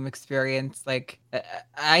the same experience. Like,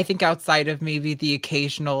 I think outside of maybe the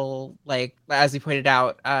occasional, like, as we pointed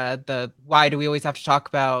out, the why do we always have to talk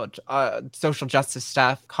about social justice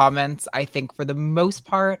stuff comments, I think for the most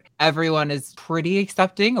part, everyone is pretty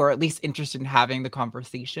accepting, or at least interested in having the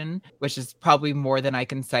conversation, which is probably more than I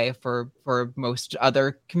can say for most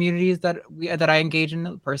other communities that I engage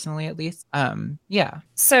in personally, at least. Yeah.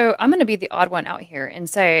 So I'm going to be the odd one out here and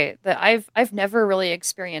say that I've never really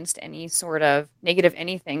experienced any sort of negative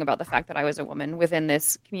anything about the fact that I was a woman within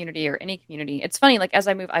this community or any community. It's funny, like, as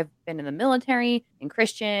I move, I've been in the military, in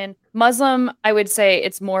Christian, Muslim. I would say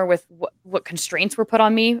it's more with what constraints were put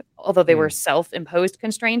on me, although they were self-imposed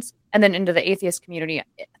constraints. And then into the atheist community,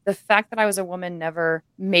 the fact that I was a woman never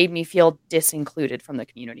made me feel disincluded from the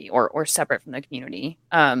community or separate from the community.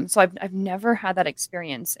 So I've never had that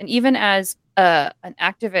experience. And even as an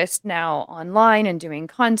activist now online and doing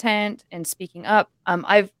content and speaking up,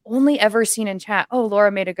 I've only ever seen in chat, oh,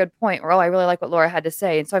 Laura made a good point, or oh, I really like what Laura had to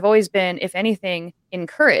say. And so I've always been, if anything,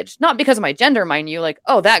 encouraged, not because of my gender, mind you, like,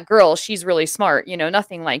 oh, that girl, she's really smart,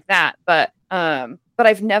 nothing like that. But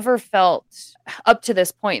I've never felt up to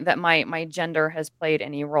this point that my gender has played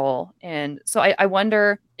any role. And so I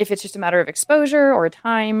wonder if it's just a matter of exposure or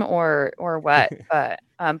time or what, but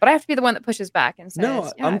I have to be the one that pushes back and says,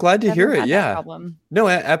 no, I'm glad to hear it. Yeah. Problem. No,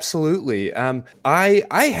 absolutely.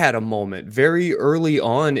 I had a moment very early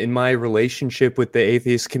on in my relationship with the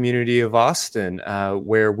atheist community of Austin,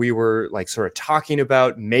 where we were like sort of talking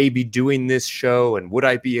about maybe doing this show and would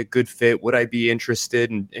I be a good fit? Would I be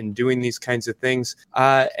interested in doing these kinds of things?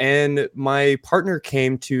 And my partner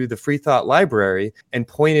came to the Free Thought Library and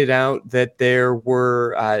pointed out that there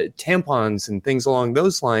were tampons and things along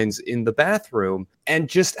those lines in the bathroom, and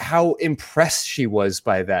just how impressed she was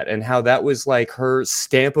by that, and how that was like her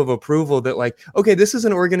stamp of approval that like, okay, this is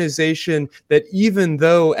an organization that even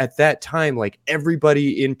though at that time, like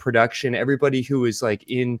everybody in production, everybody who was like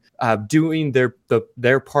in doing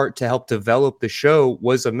their part to help develop the show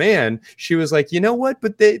was a man, she was like, you know what,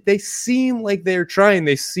 but they seem like they're trying,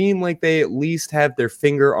 they seem like they at least have their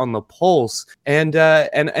finger on the pulse, and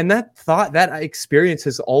that thought, that experience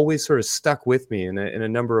has always sort of stuck with me in a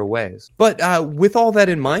number of ways. But with all that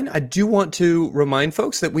in mind, I do want to remind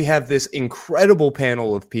folks that we have this incredible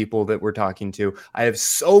panel of people that we're talking to. I have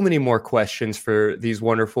so many more questions for these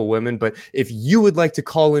wonderful women, but if you would like to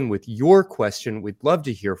call in with your question, we'd love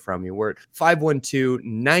to hear from you. We're at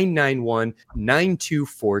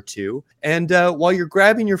 512-991-9242. And while you're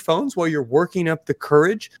grabbing your phones, while you're working up the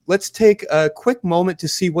courage, let's take a quick moment to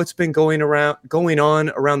see what's been going on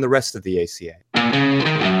around the rest of the ACA.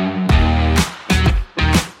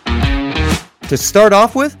 To start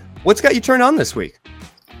off with, what's got you turned on this week?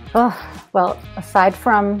 Oh, well, aside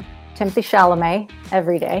from Timothée Chalamet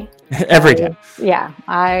every day. Every day. Yeah,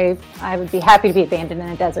 I would be happy to be abandoned in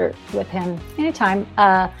a desert with him anytime.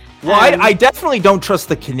 I definitely don't trust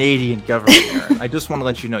the Canadian government, Aaron. I just want to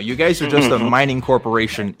let you know, you guys are just a mining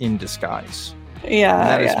corporation in disguise. Yeah. And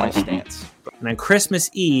that is my stance. And on Christmas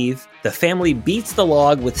Eve, the family beats the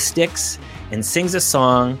log with sticks and sings a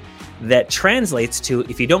song that translates to,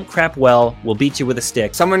 if you don't crap well, we'll beat you with a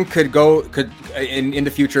stick. Someone could in the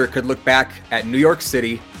future could look back at New York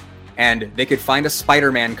City and they could find a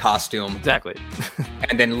Spider-Man costume. Exactly.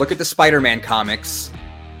 And then look at the Spider-Man comics.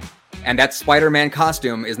 And that Spider-Man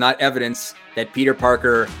costume is not evidence that Peter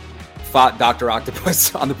Parker fought Dr.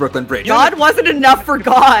 Octopus on the Brooklyn Bridge. God wasn't enough for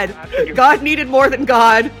God. God needed more than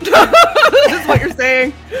God. That's what you're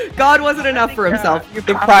saying. God wasn't enough for himself.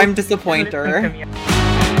 The prime disappointer.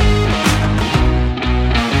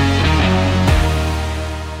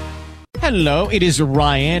 Hello, it is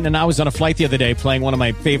Ryan, and I was on a flight the other day playing one of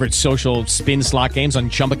my favorite social spin slot games on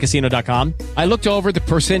ChumbaCasino.com. I looked over the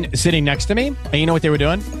person sitting next to me, and you know what they were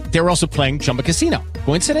doing? They were also playing Chumba Casino.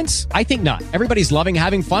 Coincidence? I think not. Everybody's loving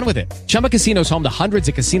having fun with it. Chumba Casino is home to hundreds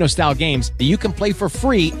of casino-style games that you can play for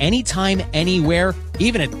free anytime, anywhere,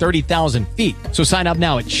 even at 30,000 feet. So sign up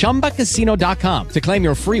now at ChumbaCasino.com to claim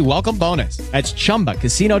your free welcome bonus. That's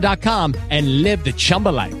ChumbaCasino.com and live the Chumba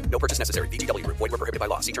life. No purchase necessary. VGW. Void where prohibited by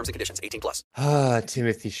law. See terms and conditions. 18+.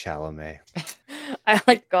 Timothée Chalamet. I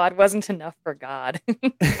like God wasn't enough for God.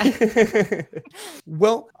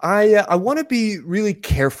 Well, I want to be really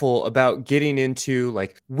careful about getting into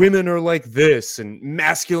like women are like this and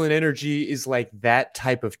masculine energy is like that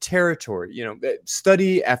type of territory. You know,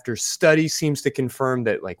 study after study seems to confirm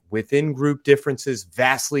that like within group differences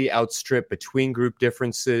vastly outstrip between group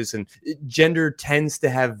differences, and gender tends to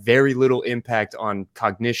have very little impact on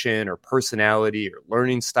cognition or personality or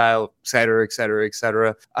learning style, et cetera, et cetera, et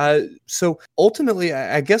cetera. So ultimately,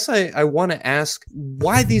 I guess I want to ask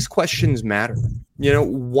why these questions matter. You know,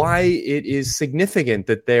 why it is significant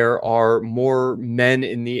that there are more men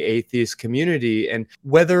in the atheist community, and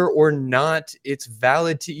whether or not it's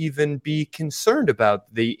valid to even be concerned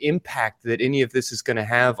about the impact that any of this is going to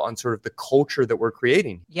have on sort of the culture that we're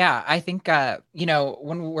creating. Yeah, I think,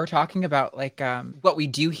 when we're talking about like what we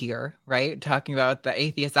do here, right? Talking about the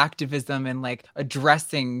atheist activism and like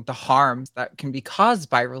addressing the harms that can be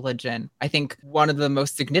caused by religion. I think one of the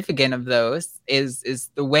most significant of those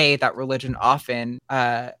is the way that religion often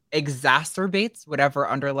exacerbates whatever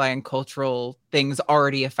underlying cultural things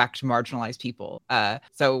already affect marginalized people.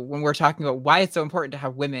 So when we're talking about why it's so important to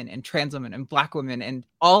have women and trans women and Black women and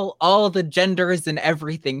all the genders and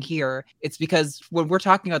everything here, it's because when we're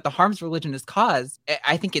talking about the harms religion has caused,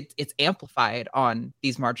 I think it's amplified on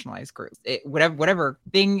these marginalized groups. Whatever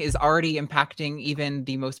thing is already impacting even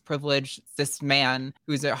the most privileged cis man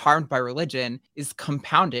who's harmed by religion is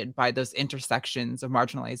compounded by those intersections of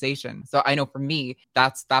marginalization. So I know for me,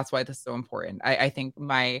 that's why this is so important. I think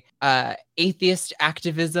my atheist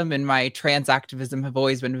activism and my trans activism have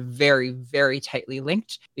always been very, very tightly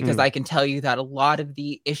linked, because I can tell you that a lot of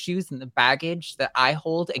the issues and the baggage that I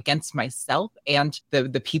hold against myself and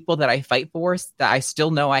the people that I fight for, that I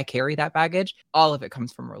still know I carry that baggage, all of it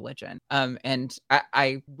comes from religion. And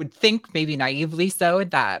I would think, maybe naively so,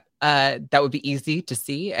 that that would be easy to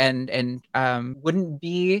see and wouldn't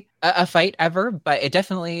be a fight ever, but it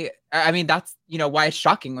definitely, I mean, that's, why it's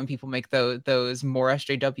shocking when people make those more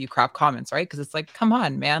SJW crap comments, right? Because it's like, come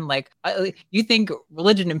on, man, like you think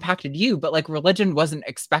religion impacted you, but like religion wasn't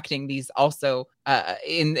expecting these also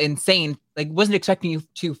insane, like wasn't expecting you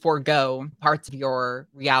to forego parts of your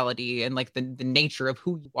reality and like the nature of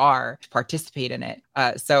who you are to participate in it.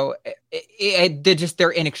 So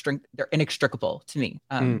they're inextricable to me.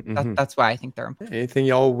 That's why I think they're important. Anything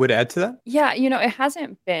y'all would add to that? Yeah, it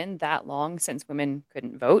hasn't been that long since women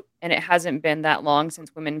couldn't vote, and it hasn't been that long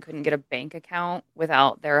since women couldn't get a bank account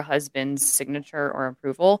without their husband's signature or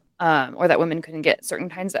approval, or that women couldn't get certain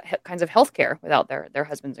kinds of healthcare without their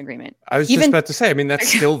husband's agreement. I was just about to say, I mean, that's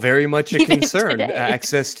still very much a concern. Today.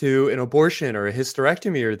 Access to an abortion or a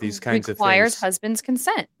hysterectomy or these kinds of things. Requires husband's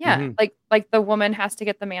consent. Yeah, like the woman has to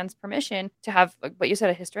get the man's permission to have, like what you said,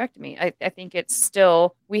 a hysterectomy. I think it's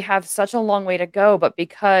still, we have such a long way to go, but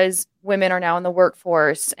because women are now in the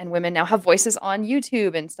workforce and women now have voices on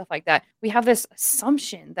YouTube and stuff like that, we have this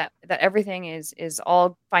assumption that everything is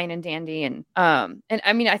all fine and dandy. And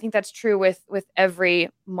I mean, I think that's true with every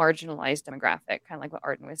marginalized demographic, kind of like what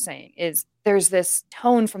Arden was saying, is there's this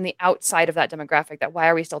tone from the outside of that demographic that why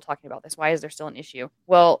are we still talking about this? Why is there still an issue?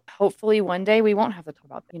 Well, hopefully one day we won't have to talk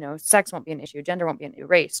about, sex won't be an issue, gender won't be an issue,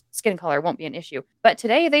 race, skin color won't be an issue. But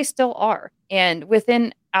today they still are. And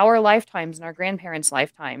within our lifetimes and our grandparents'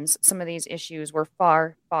 lifetimes, some of these issues were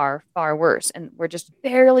far, far, far worse. And we're just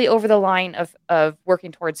barely over the line of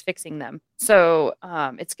working towards fixing them. So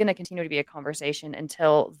it's going to continue to be a conversation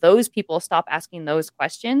until those people stop asking those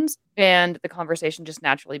questions and the conversation just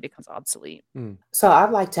naturally becomes obsolete. So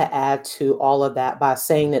I'd like to add to all of that by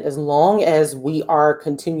saying that as long as we are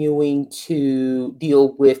continuing to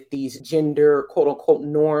deal with these gender, quote unquote,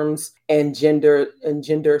 norms and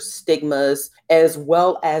gender stigmas, as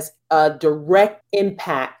well as a direct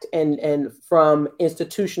impact and from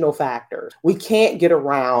institutional factors, we can't get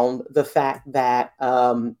around the fact that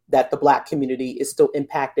that the Black community is still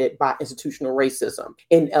impacted by institutional racism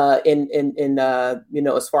in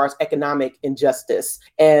as far as economic injustice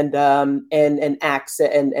and access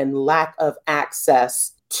and lack of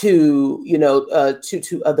access to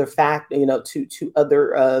to other to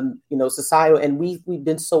other societal, and we've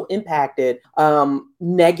been so impacted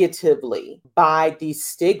negatively by these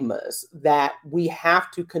stigmas that we have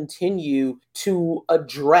to continue to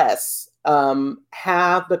address,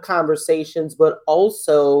 have the conversations, but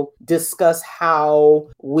also discuss how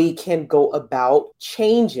we can go about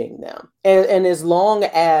changing them. And as long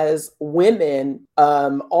as women,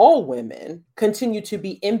 all women, continue to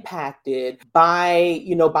be impacted by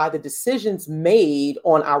the decisions made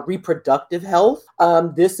on our reproductive health,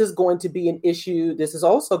 this is going to be an issue. This is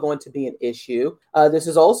also going to be an issue. This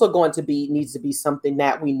is also going to needs to be something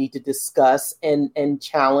that we need to discuss and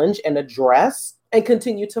challenge and address and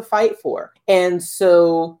continue to fight for. And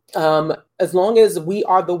so as long as we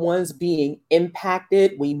are the ones being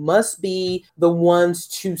impacted, we must be the ones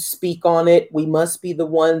to speak on it. We must be the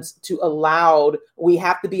ones we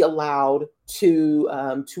have to be allowed to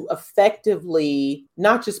effectively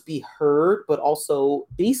not just be heard, but also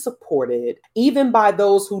be supported, even by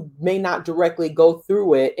those who may not directly go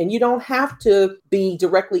through it. And you don't have to be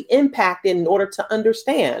directly impacted in order to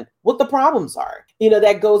understand what the problems are.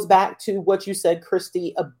 That goes back to what you said,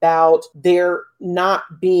 Christy, about there not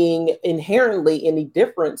being inherently any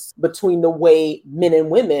difference between the way men and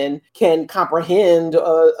women can comprehend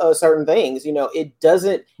certain things. It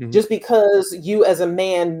doesn't, just because you as a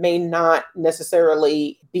man may not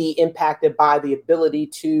necessarily be impacted by the ability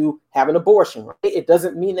to have an abortion. Right? It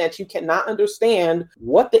doesn't mean that you cannot understand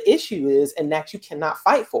what the issue is and that you cannot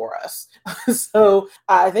fight for us. So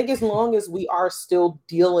I think as long as we are still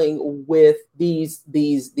dealing with these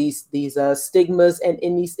stigmas and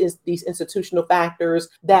in these institutional factors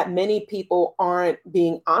that many people aren't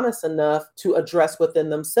being honest enough to address within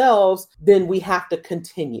themselves, then we have to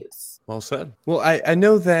continue. Well said. Well, I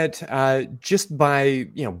know that just by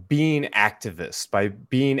being activists, by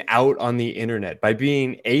being out on the internet, by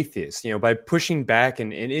being atheists, by pushing back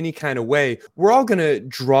in any kind of way, we're all going to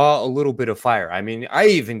draw a little bit of fire. I mean, I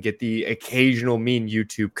even get the occasional mean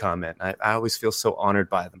YouTube comment. I always feel so honored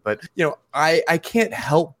by them. But I can't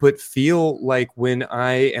help but feel like when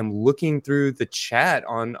I am looking through the chat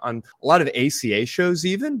on a lot of ACA shows,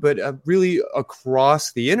 even, but really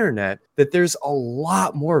across the internet, that there's a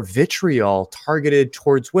lot more vitriol targeted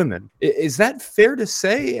towards women. Is that fair to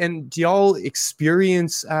say? And do y'all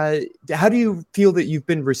experience, how do you feel that you've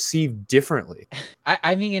been received differently?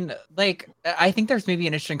 I mean, like, I think there's maybe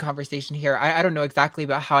an interesting conversation here. I don't know exactly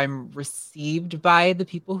about how I'm received by the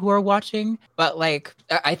people who are watching, but like,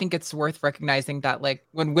 I think it's worth recognizing that like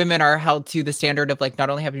when women are held to the standard of like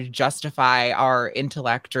not only having to justify our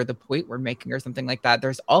intellect or the point we're making or something like that,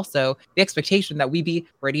 there's also the expectation that we be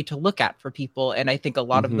ready to look at for people. And I think a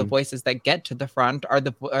lot of the voices that get to the front are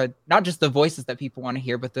not just the voices that people want to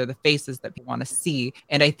hear, but they're the faces that people want to see.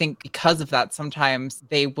 And I think because of that, sometimes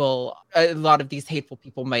a lot of these hateful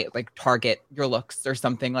people might like target your looks or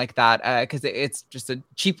something like that, because it's just a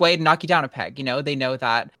cheap way to knock you down a peg. They know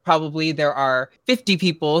that probably there are 50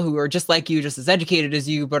 people who are just like you, just as educated as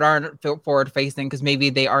you, but aren't forward facing because maybe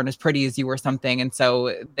they aren't as pretty as you or something. And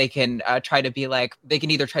so they can try to be like, they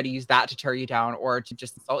can either try to use that to tear you down or to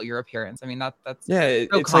just insult your appearance. I mean, that's so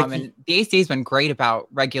common. Like, the ACA has been great about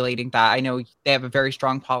regulating that. I know they have a very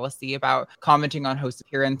strong policy about commenting on host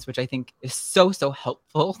appearance, which I think is so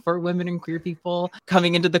helpful for women and queer people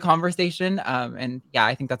coming into the conversation. And yeah,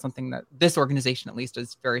 I think that's something that this organization at least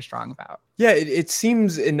is very strong about. Yeah, it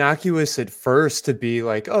seems innocuous at first to be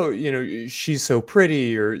like, oh, she's so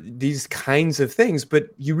pretty or these kinds of things. But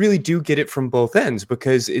you really do get it from both ends,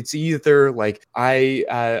 because it's either like, I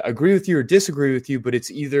agree with you or disagree with you, but it's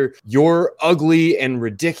either you're ugly and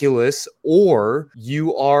ridiculous or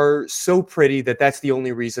you are so pretty that that's the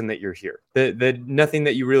only reason that you're here. That nothing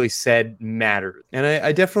that you really said mattered. And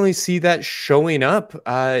I definitely see that showing up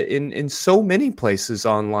in so many places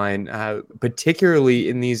online, particularly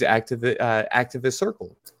in these activist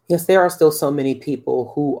circles. Yes, there are still so many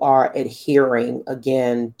people who are adhering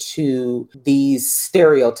again to these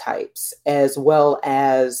stereotypes, as well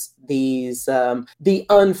as these the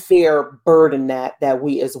unfair burden that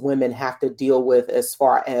we as women have to deal with as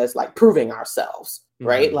far as like proving ourselves.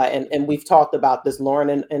 Right. Like, and we've talked about this, Lauren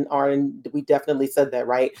and Arden, we definitely said that,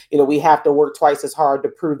 right? We have to work twice as hard to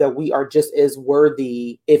prove that we are just as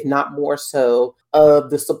worthy, if not more so, of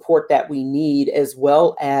the support that we need, as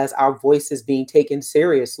well as our voices being taken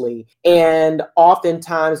seriously. And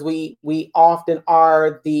oftentimes we often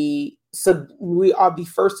are the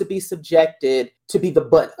first to be subjected to be the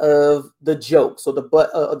butt of the jokes or the butt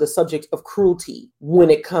of the subject of cruelty when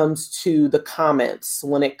it comes to the comments,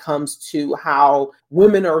 when it comes to how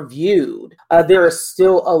women are viewed. There is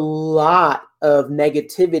still a lot of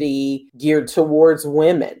negativity geared towards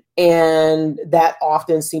women. And that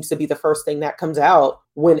often seems to be the first thing that comes out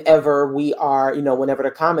whenever we are, whenever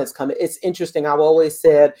the comments come. It's interesting. I've always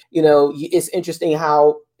said, it's interesting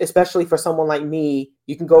how, especially for someone like me,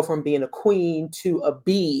 you can go from being a queen to a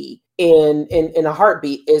bee in a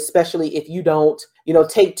heartbeat, especially if you don't,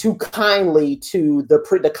 take too kindly to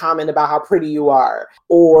the comment about how pretty you are,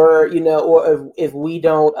 or if we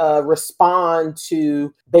don't respond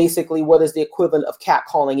to basically what is the equivalent of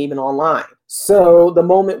catcalling even online. So the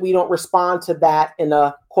moment we don't respond to that in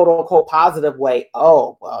a quote unquote positive way,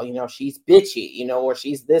 oh, well, she's bitchy, or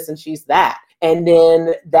she's this and she's that. And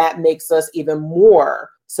then that makes us even more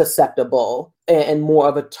susceptible and more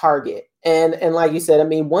of a target. And like you said, I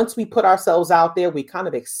mean, once we put ourselves out there, we kind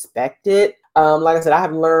of expect it. Like I said, I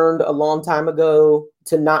have learned a long time ago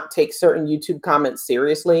to not take certain YouTube comments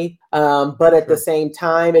seriously. But at the same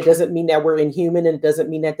time, it doesn't mean that we're inhuman, and it doesn't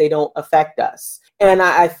mean that they don't affect us. And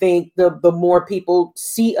I think the more people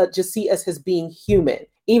see us as being human,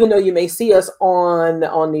 even though you may see us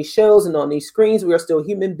on these shows and on these screens, we are still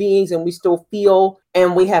human beings, and we still feel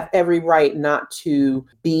and we have every right not to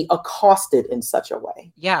be accosted in such a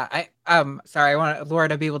way. Yeah, sorry, I want Laura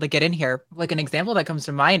to be able to get in here. Like, an example that comes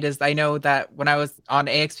to mind is, I know that when I was on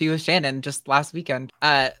AXP with Shannon just last weekend,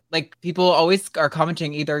 like, people always are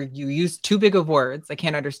commenting either you use too big of words, I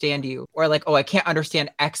can't understand you, or like, oh, I can't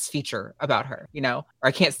understand X feature about her, you know, or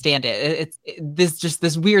I can't stand it. It's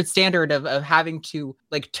this weird standard of having to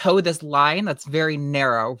like toe this line that's very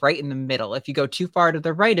narrow, right in the middle. If you go too far to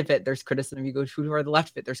the right of it, there's criticism. If you go too far to the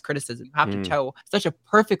left of it, there's criticism. You have to toe such a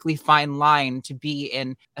perfectly fine line to be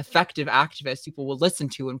an effective activist people will listen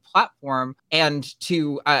to and platform, and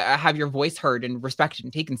to have your voice heard and respected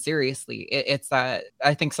and taken seriously. It's I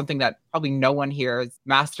think something that probably no one here has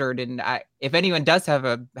mastered, and if anyone does have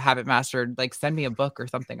it mastered, like, send me a book or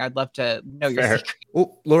something. I'd love to know your secret.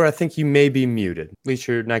 Well, Laura, I think you may be muted. At least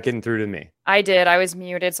you're not getting through to me. I did. I was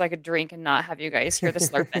muted so I could drink and not have you guys hear the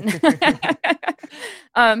slurping.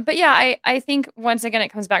 But yeah, I think once again, it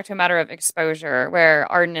comes back to a matter of exposure,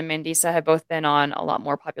 where Arden and Mandisa have both been on a lot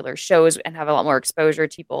more popular shows and have a lot more exposure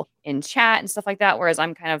to people in chat and stuff like that. Whereas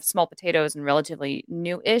I'm kind of small potatoes and relatively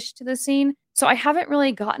new-ish to the scene. So I haven't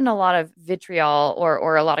really gotten a lot of vitriol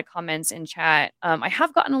or a lot of comments in chat. I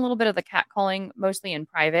have gotten a little bit of the catcalling, mostly in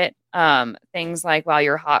private, things like, wow,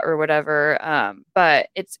 you're hot or whatever. But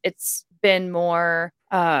it's been more,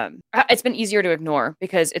 it's been easier to ignore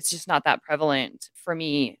because it's just not that prevalent for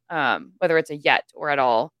me, whether it's a yet or at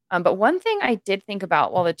all. But one thing I did think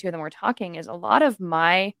about while the two of them were talking is a lot of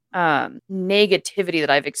my negativity that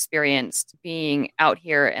I've experienced being out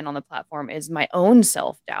here and on the platform is my own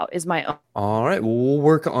self-doubt, is my own. All right, well, we'll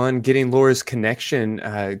work on getting Laura's connection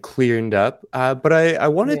cleared up. But I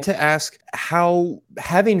wanted to ask how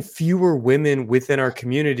having fewer women within our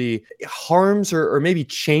community harms or maybe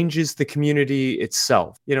changes the community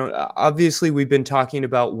itself. You know, obviously we've been talking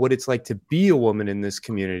about what it's like to be a woman in this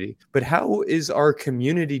community, but how is our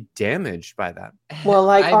community damaged by that? Well,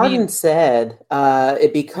 like Arden said,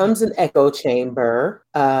 it becomes an echo chamber.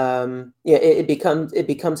 It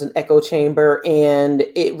becomes an echo chamber, and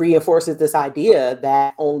it reinforces this idea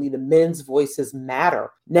that only the men's voices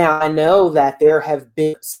matter. Now, I know that there have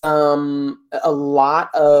been a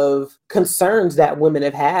lot of concerns that women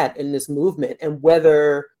have had in this movement, and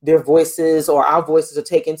whether their voices or our voices are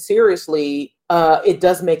taken seriously, it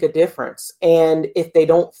does make a difference. And if they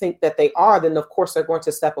don't think that they are, then of course they're going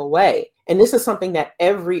to step away. And this is something that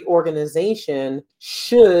every organization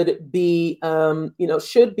should be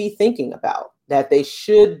thinking about, that they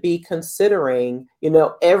should be considering,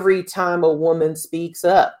 every time a woman speaks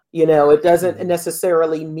up. It doesn't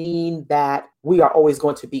necessarily mean that we are always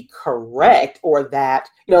going to be correct, or that,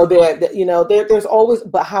 there's always,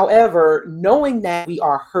 but however, knowing that we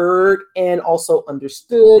are heard and also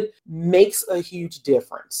understood makes a huge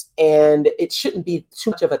difference. And it shouldn't be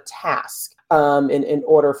too much of a task in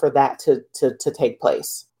order for that to take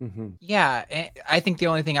place. Mm-hmm. Yeah, I think the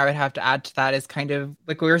only thing I would have to add to that is kind of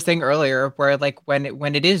like we were saying earlier, where like when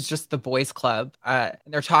it is just the boys club,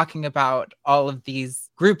 they're talking about all of these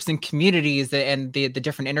groups and communities and the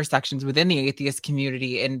different intersections within the atheist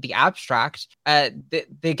community in the abstract.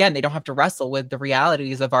 They don't have to wrestle with the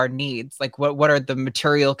realities of our needs. Like what are the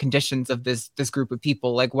material conditions of this group of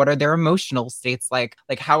people? Like what are their emotional states like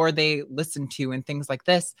how are they listened to and things like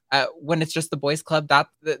this? When it's just the boys club, that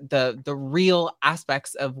the real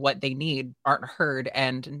aspects of what they need aren't heard.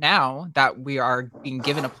 And now that we are being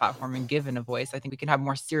given a platform and given a voice, I think we can have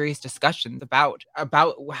more serious discussions about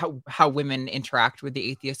how women interact with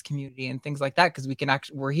the atheist community and things like that, because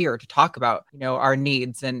we're here to talk about our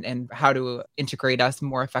needs and how to integrate us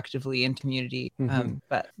more effectively in community.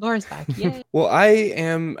 But Laura's back. Yay. Well, I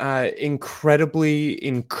am incredibly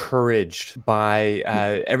encouraged by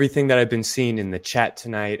everything that I've been seeing in the chat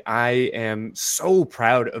tonight. I am so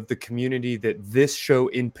proud of the community that this show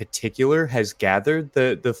in particular has gathered.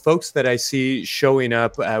 The folks that I see showing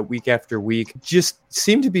up week after week just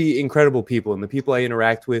seem to be incredible people, and the people I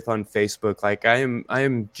interact with on Facebook, like I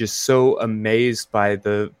am just so amazed by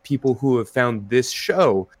the people who have found this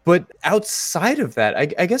show. But outside of that,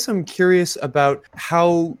 I guess I'm curious about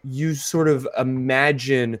how you sort of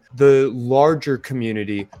imagine the larger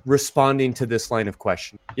community responding to this line of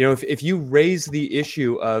question. If you raise the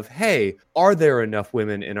issue of, hey, are there enough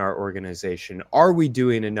women in our organization? Are we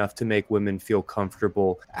doing enough to make women feel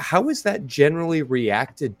comfortable? How is that generally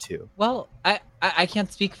reacted to? Well, I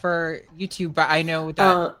can't speak for YouTube, but I know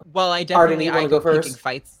that, I Arden, you wanna go go picking first?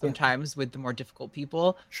 fights sometimes with the more difficult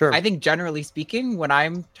people. Sure. I think generally speaking, when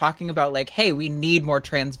I'm talking about like, hey, we need more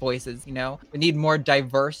trans voices, we need more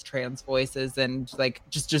diverse trans voices and like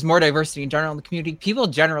just more diversity in general in the community, people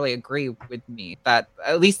generally agree with me that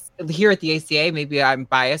at least here at the ACA, maybe I'm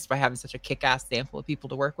biased by having such a kick-ass sample of people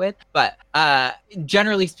to work with, but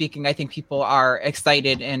generally speaking, I think people are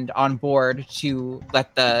excited and on board to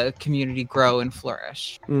let the community grow and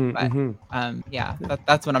flourish.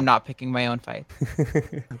 That's when I'm not picking my own fight.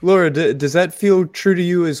 Laura, does that feel true to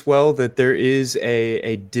you as well, that there is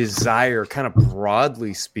a desire, kind of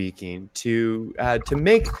broadly speaking, to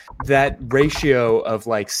make that ratio of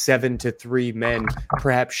like 7 to 3 men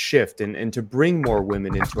perhaps shift and to bring more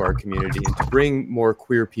women into our community and to bring more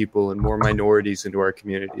queer people and more minorities into our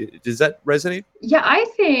community? Does that resonate? Yeah, I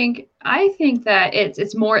think that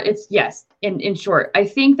it's yes. In short, I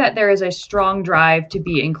think that there is a strong drive to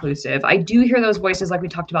be inclusive. I do hear those voices, like we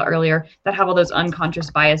talked about earlier, that have all those unconscious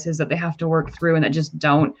biases that they have to work through and that just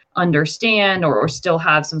don't understand or still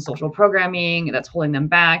have some social programming that's holding them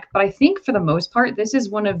back. But I think for the most part, this is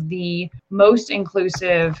one of the most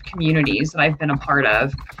inclusive communities that I've been a part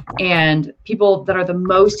of, and people that are the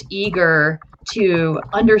most eager to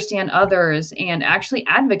understand others and actually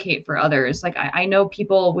advocate for others. Like I know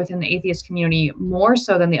people within the atheist community more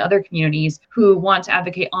so than the other communities who want to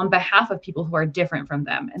advocate on behalf of people who are different from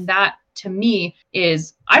them. And that to me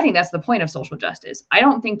I think that's the point of social justice. I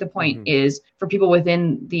don't think the point is for people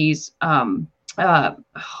within these,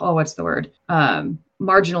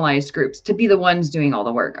 marginalized groups to be the ones doing all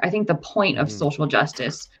the work. I think the point of social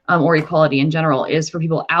justice or equality in general is for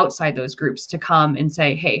people outside those groups to come and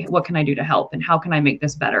say, hey, what can I do to help? And how can I make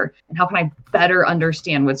this better? And how can I better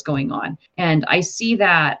understand what's going on? And I see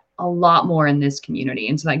that a lot more in this community.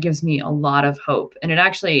 And so that gives me a lot of hope. And it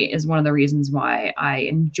actually is one of the reasons why I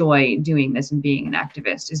enjoy doing this and being an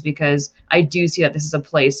activist, is because I do see that this is a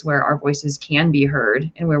place where our voices can be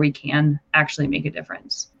heard and where we can actually make a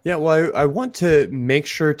difference. Yeah, well, I want to make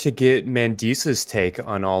sure to get Mandisa's take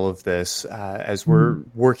on all of this as we're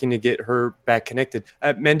working to get her back connected.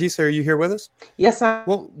 Mandisa, are you here with us? Yes, I am.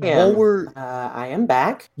 While I am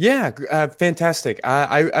back. Yeah, fantastic.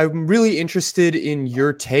 I'm really interested in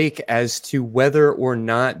your take as to whether or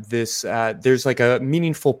not this there's like a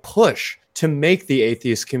meaningful push to make the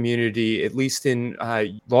atheist community, at least in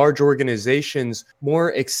large organizations,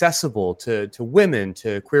 more accessible to women,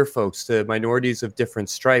 to queer folks, to minorities of different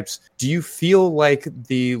stripes. Do you feel like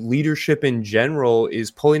the leadership in general is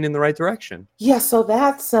pulling in the right direction? Yeah, so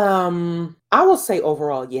that's, I will say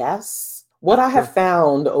overall, yes. What I have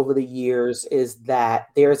found over the years is that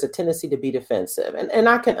there's a tendency to be defensive. And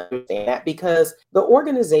I can understand that because the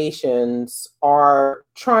organizations are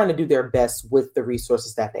trying to do their best with the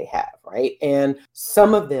resources that they have, right? And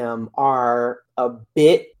some of them are a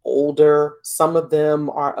bit older. Some of them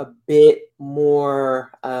are a bit more,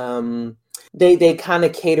 they kind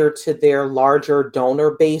of cater to their larger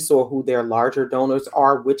donor base or who their larger donors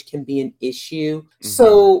are, which can be an issue.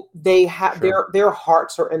 So they have their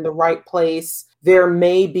hearts are in the right place. There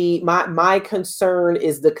may be my concern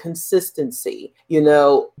is the consistency,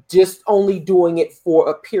 just only doing it for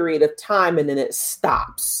a period of time and then it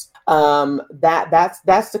stops. That's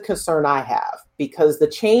the concern I have, because the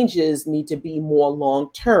changes need to be more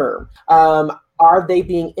long term. Are they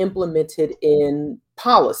being implemented in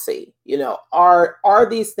policy? Are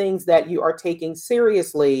these things that you are taking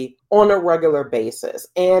seriously on a regular basis?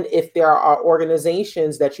 And if there are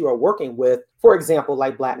organizations that you are working with, for example,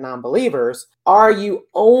 like Black Nonbelievers, are you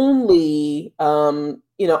only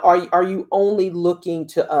are you only looking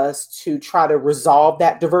to us to try to resolve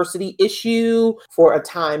that diversity issue for a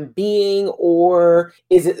time being? Or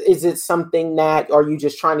is it something that, are you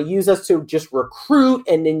just trying to use us to just recruit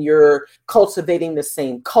and then you're cultivating the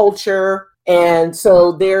same culture? And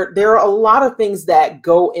so there are a lot of things that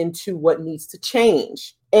go into what needs to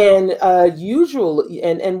change. And usually,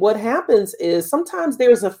 and what happens is sometimes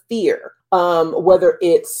there's a fear, whether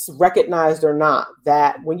it's recognized or not,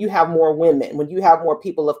 that when you have more women, when you have more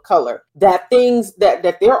people of color, that things that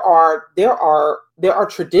there are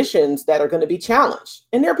traditions that are going to be challenged,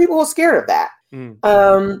 and there are people who are scared of that.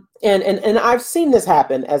 And I've seen this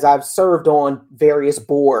happen as I've served on various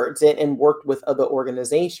boards and worked with other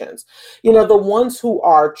organizations. The ones who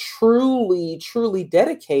are truly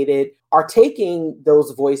dedicated are taking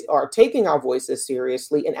our voices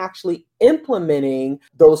seriously and actually implementing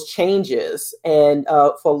those changes and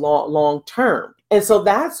for long term. And so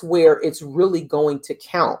that's where it's really going to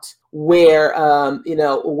count where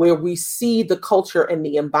where we see the culture and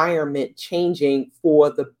the environment changing for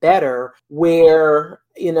the better, where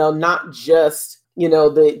not just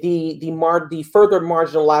the further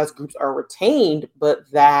marginalized groups are retained, but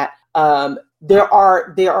that there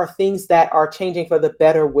are things that are changing for the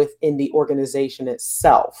better within the organization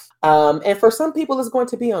itself. And for some people, it's going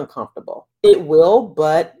to be uncomfortable. It will,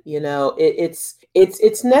 but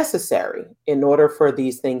it's necessary in order for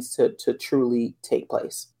these things to truly take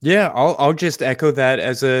place. Yeah, I'll just echo that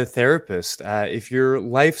as a therapist. If your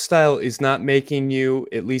lifestyle is not making you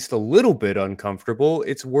at least a little bit uncomfortable,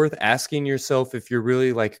 it's worth asking yourself if you're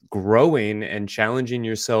really like growing and challenging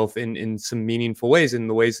yourself in some meaningful ways, in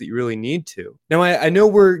the ways that you really need to. Now, I know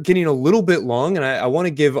we're getting a little bit long, and I want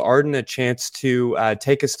to give Arden a chance to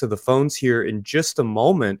take us to the phones here in just a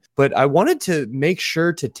moment, but I wanted to make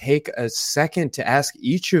sure to take a second to ask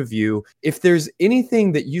each of you if there's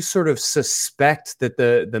anything that you sort of suspect that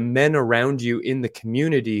the men around you in the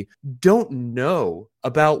community don't know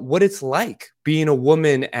about what it's like being a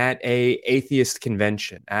woman at a atheist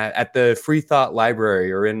convention, at the Free Thought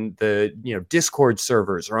Library, or in the Discord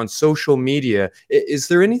servers, or on social media. Is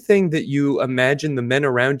there anything that you imagine the men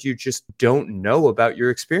around you just don't know about your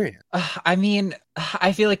experience? I mean,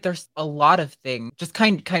 I feel like there's a lot of things. Just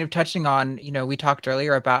kind of touching on, we talked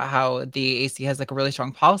earlier about how the AC has like a really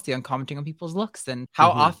strong policy on commenting on people's looks, and how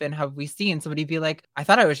often have we seen somebody be like, "I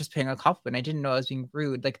thought I was just paying a compliment. I didn't know I was being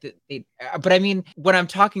rude." Like, but I mean, when I'm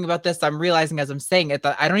talking about this, I'm realizing as I'm saying it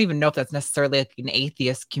that I don't even know if that's necessarily like an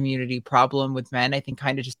atheist community problem with men. I think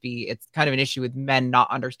it's kind of an issue with men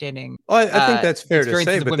not understanding. Well, I think that's fair to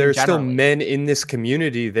say, but there are still generally. men in this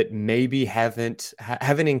community that maybe haven't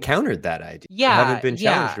encountered that idea. Haven't been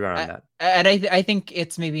challenged around that. And I think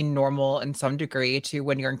it's maybe normal in some degree to,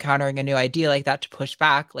 when you're encountering a new idea like that, to push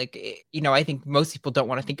back. Like, I think most people don't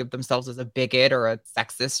want to think of themselves as a bigot or a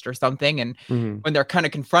sexist or something. And when they're kind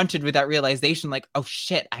of confronted with that realization, like, oh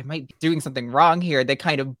shit, I might be doing something wrong here, they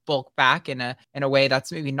kind of bulk back in a way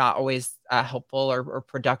that's maybe not always helpful or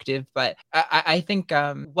productive. But I think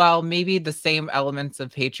while maybe the same elements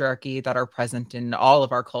of patriarchy that are present in all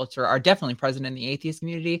of our culture are definitely present in the atheist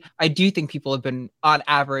community, I do think people have been, on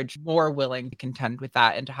average, more willing to contend with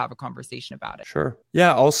that and to have a conversation about it. Sure.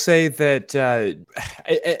 Yeah, I'll say that,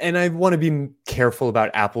 and I want to be careful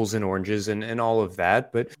about apples and oranges and all of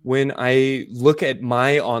that, but when I look at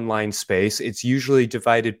my online space, it's usually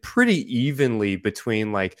divided pretty evenly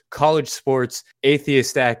between like college sports,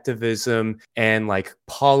 atheist activism, and like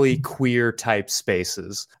poly-queer type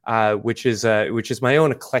spaces, which is my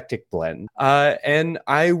own eclectic blend. And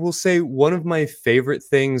I will say one of my favorite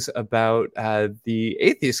things about the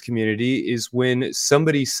atheist community is when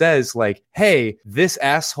somebody says like, "Hey, this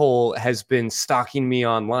asshole has been stalking me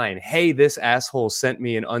online. Hey, this asshole sent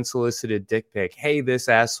me an unsolicited dick pic. Hey, this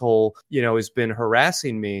asshole, has been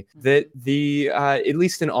harassing me." That at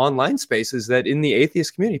least in online spaces, that in the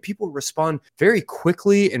atheist community, people respond very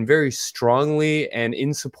quickly and very strongly and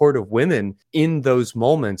in support of women in those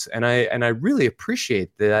moments. And I really appreciate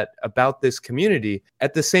that about this community.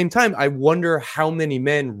 At the same time, I wonder how many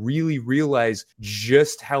men really realize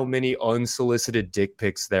just how many unsolicited dick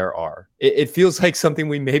pics there are. It feels like something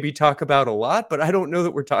we maybe talk about a lot, but I don't know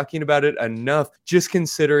that we're talking about it enough, just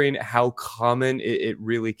considering how common it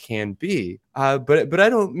really can be. But I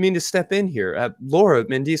don't mean to step in here. Laura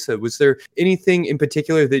Mendisa, was there anything in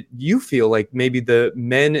particular that you feel like maybe the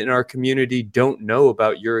men in our community don't know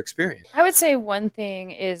about your experience? I would say one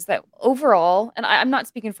thing is that overall, and I'm not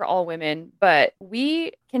speaking for all women, but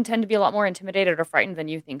we can tend to be a lot more intimidated or frightened than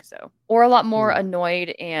you think so, or a lot more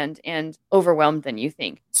annoyed and overwhelmed than you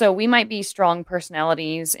think. So we might be strong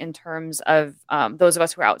personalities in terms of those of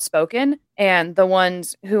us who are outspoken, and the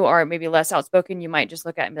ones who are maybe less outspoken, you might just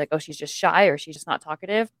look at and be like, "Oh, she's just shy," or "She's just not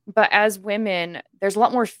talkative." But as women, there's a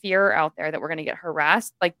lot more fear out there that we're going to get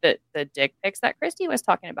harassed, like the dick pics that Christy was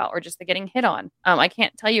talking about, or just the getting hit on. I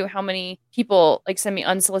can't tell you how many people like send me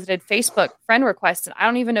unsolicited Facebook friend requests, and I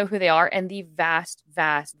don't even know who they are, and the vast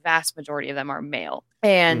majority of them are male.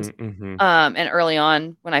 And and early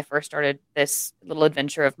on, when I first started this little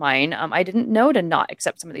adventure of mine, I didn't know to not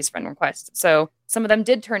accept some of these friend requests. So some of them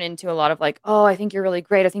did turn into a lot of like, "Oh, I think you're really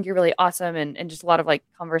great. I think you're really awesome," and just a lot of like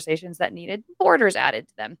conversations that needed borders added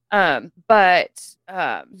to them. But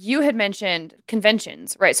you had mentioned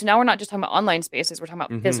conventions, right? So now we're not just talking about online spaces; we're talking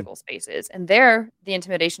about physical spaces, and there the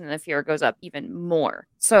intimidation and the fear goes up even more.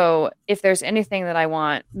 So if there's anything that I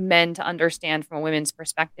want men to understand from a women's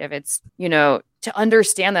perspective, it's to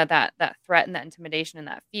understand that threat and that intimidation and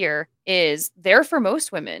that fear is there for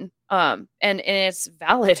most women. And it's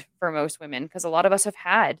valid for most women because a lot of us have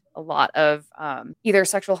had a lot of either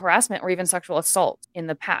sexual harassment or even sexual assault in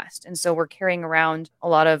the past. And so we're carrying around a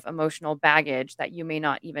lot of emotional baggage that you may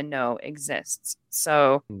not even know exists.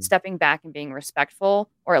 So stepping back and being respectful,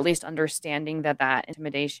 or at least understanding that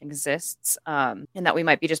intimidation exists, and that we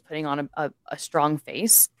might be just putting on a strong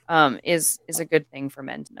face, is a good thing for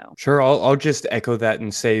men to know. Sure. I'll just echo that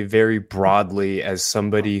and say very broadly, as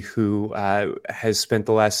somebody who has spent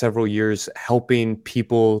the last several years helping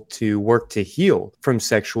people to work to heal from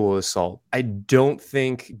sexual assault, I don't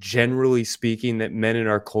think, generally speaking, that men in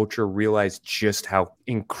our culture realize just how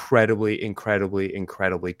incredibly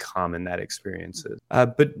common that experience is.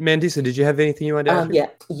 But Mandisa, did you have anything you wanted to add? Yeah.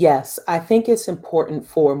 Yes, I think it's important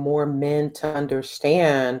for more men to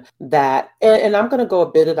understand that, and I'm going to go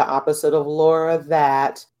a bit of the opposite of Laura,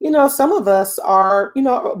 that, some of us are,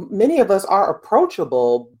 many of us are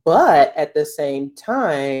approachable, but at the same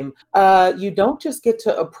time, you don't just get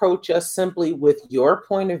to approach us simply with your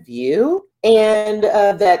point of view. And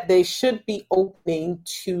that they should be opening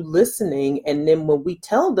to listening. And then when we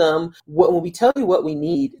tell them, when we tell you what we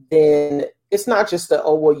need, then it's not just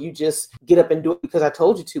you just get up and do it because I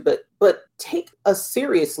told you to, but take us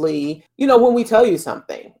seriously, when we tell you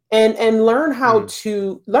something, and learn how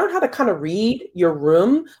to kind of read your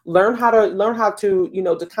room, learn how to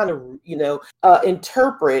to kind of,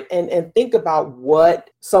 interpret and think about what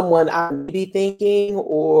someone might be thinking,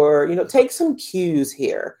 or, take some cues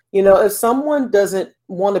here. If someone doesn't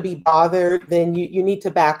want to be bothered, then you need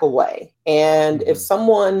to back away. And if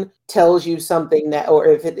someone tells you something that, or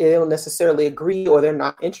if they don't necessarily agree or they're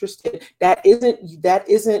not interested, that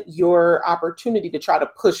isn't your opportunity to try to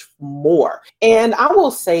push more. And I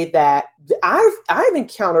will say that I've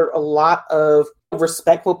encountered a lot of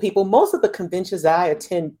respectful people. Most of the conventions that I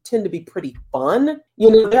attend tend to be pretty fun.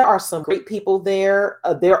 There are some great people there.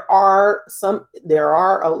 There are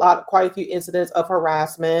quite a few incidents of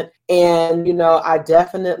harassment. And, I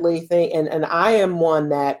definitely think, and I am one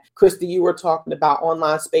that, Christy, you were talking about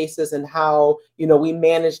online spaces and how, we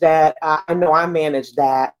manage that. I know I manage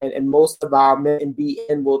that. And most of our men in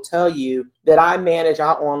BN will tell you that I manage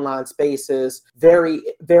our online spaces very,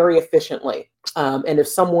 very efficiently. And if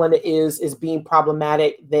someone is being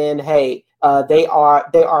problematic, then, hey, they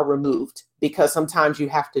are removed, because sometimes you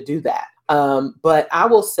have to do that. But I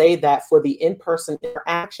will say that for the in-person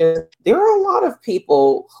interactions, there are a lot of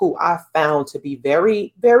people who I found to be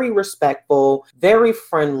very, very respectful, very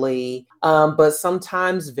friendly, but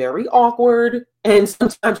sometimes very awkward. And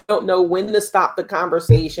sometimes you don't know when to stop the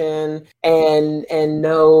conversation and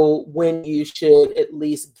know when you should at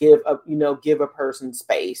least give a person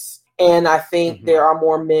space. And I think there are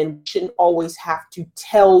more men who shouldn't always have to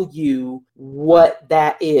tell you what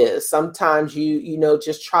that is. Sometimes you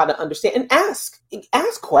just try to understand and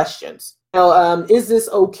ask questions. Is this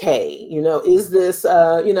okay? Is this,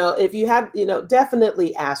 if you have,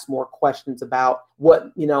 definitely ask more questions about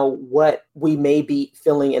what we may be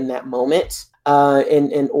feeling in that moment.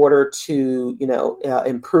 In order to,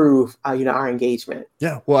 improve, our engagement.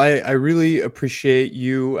 Yeah. Well, I really appreciate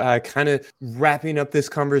you kind of wrapping up this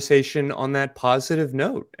conversation on that positive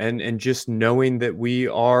note, and just knowing that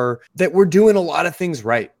we're doing a lot of things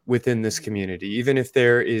right within this community, even if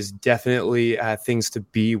there is definitely things to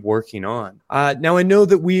be working on. Now, I know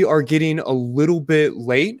that we are getting a little bit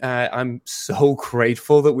late. I'm so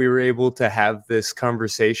grateful that we were able to have this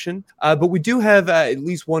conversation, but we do have at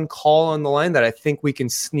least one call on the line that I think we can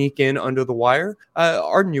sneak in under the wire.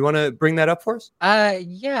 Arden, you want to bring that up for us?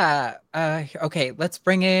 Yeah. Okay, let's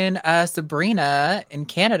bring in Sabrina in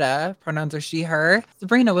Canada. Pronouns are she, her.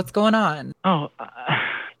 Sabrina, what's going on?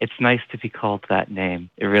 It's nice to be called that name.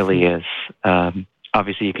 It really is.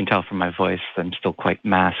 Obviously, you can tell from my voice I'm still quite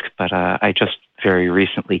masked, but I just very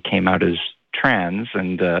recently came out as trans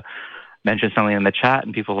and mentioned something in the chat,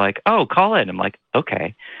 and people were like, oh, call in. I'm like,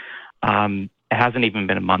 okay. It hasn't even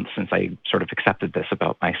been a month since I sort of accepted this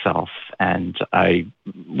about myself, and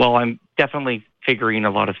I'm definitely figuring a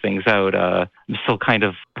lot of things out. I'm still kind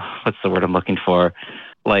of, what's the word I'm looking for?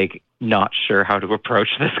 Like, not sure how to approach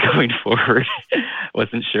this going forward.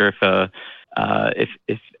 Wasn't sure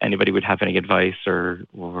if anybody would have any advice or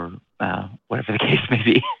whatever the case may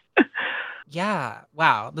be. Yeah.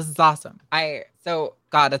 Wow. This is awesome.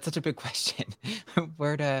 God, that's such a big question.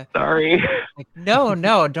 Sorry.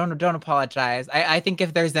 No, don't apologize. I think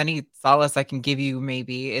if there's any solace I can give you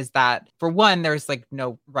maybe is that for one, there's like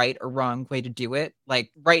no right or wrong way to do it. Like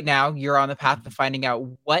right now you're on the path to finding out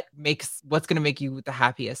what's going to make you the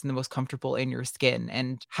happiest and the most comfortable in your skin.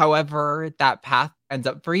 And however that path ends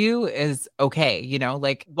up for you is okay. You know,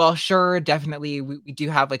 like, well, sure, definitely we do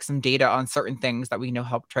have like some data on certain things that we know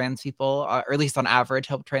help trans people, or at least on average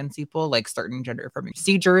help trans people, like certain gender affirming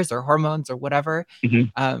procedures or hormones or whatever.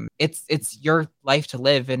 It's your life to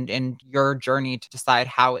live and your journey to decide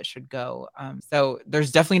how it should go. So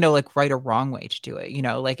there's definitely no like right or wrong way to do it. You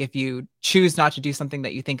know, like if you choose not to do something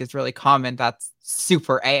that you think is really common, that's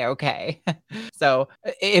super A-okay. So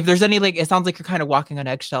if there's any, like, it sounds like you're kind of walking on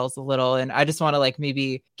eggshells a little, and I just want to like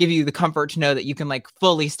maybe give you the comfort to know that you can like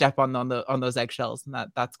fully step on those eggshells, and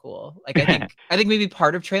that's cool. Like I think maybe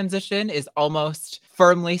part of transition is almost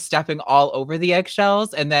firmly stepping all over the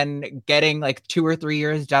eggshells and then getting like 2 or 3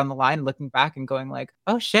 years down the line, looking back and going like,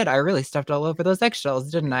 oh shit, I really stepped all over those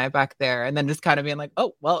eggshells, didn't I, back there? And then just kind of being like,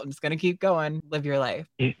 oh, well, I'm just going to keep going, live your life.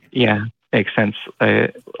 Yeah. Makes sense.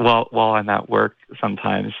 While I'm at work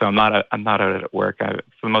sometimes, so I'm not out at work. For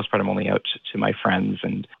the most part, I'm only out to my friends,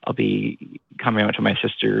 and I'll be coming out to my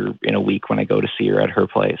sister in a week when I go to see her at her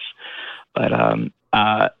place. But I'm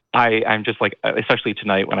just like, especially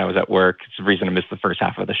tonight when I was at work, it's the reason I missed the first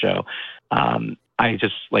half of the show. I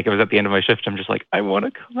just like, I was at the end of my shift. I'm just like, I want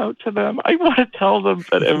to come out to them. I want to tell them,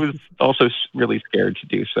 but I was also really scared to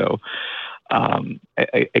do so.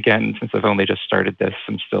 Again, since I've only just started this,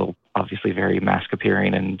 I'm still obviously very mask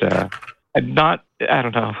appearing, and I'm not. I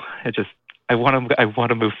don't know. I want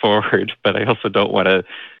to move forward, but I also don't want to.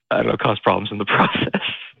 Cause problems in the process.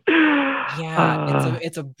 Yeah,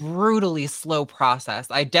 it's a brutally slow process.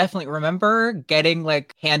 I definitely remember getting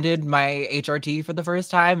like handed my HRT for the first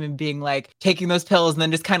time and being like taking those pills and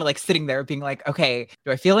then just kind of like sitting there being like, okay,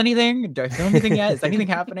 do I feel anything? Do I feel anything yet? Is anything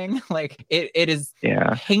happening? Like it is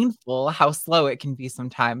painful how slow it can be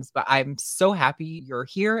sometimes, but I'm so happy you're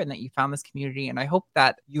here and that you found this community, and I hope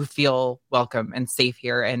that you feel welcome and safe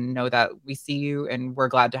here and know that we see you and we're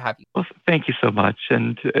glad to have you. Well, thank you so much.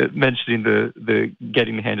 And mentioning the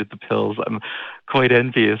getting handed the pills, I'm quite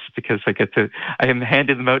envious because I am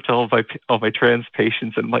handing them out to all my trans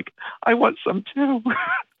patients, and I'm like, I want some too.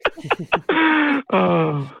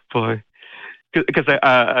 Oh boy, because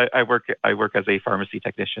I work as a pharmacy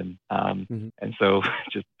technician, and so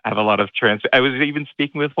just have a lot of trans. I was even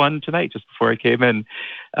speaking with one tonight just before I came in,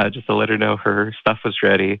 just to let her know her stuff was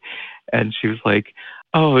ready, and she was like,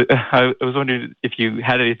 oh, I was wondering if you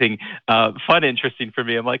had anything fun, interesting for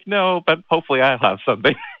me. I'm like, no, but hopefully I'll have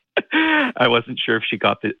something. I wasn't sure if she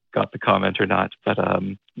got the comment or not, but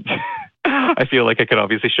I feel like I could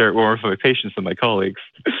obviously share it more with my patients than my colleagues.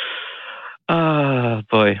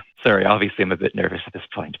 Boy. Sorry, obviously I'm a bit nervous at this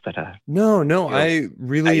point, but No, I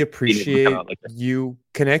really appreciate you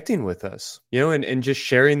connecting with us, and just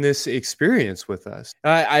sharing this experience with us.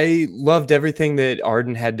 I loved everything that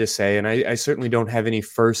Arden had to say, and I certainly don't have any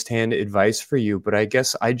firsthand advice for you, but I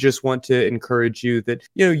guess I just want to encourage you that,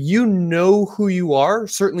 you know who you are,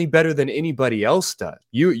 certainly better than anybody else does.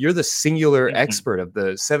 You're the singular expert of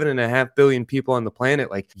the 7.5 billion people on the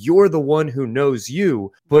planet. Like, you're the one who knows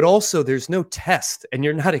you, but also there's no test, and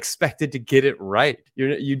you're not expected to get it right.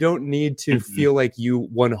 You don't need to feel like you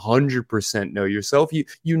 100% know yourself.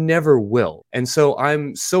 You never will. And so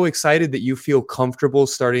I'm so excited that you feel comfortable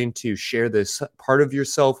starting to share this part of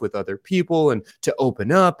yourself with other people and to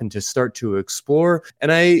open up and to start to explore.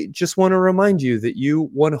 And I just want to remind you that you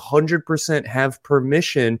 100% have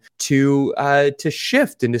permission to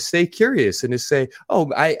shift and to stay curious and to say,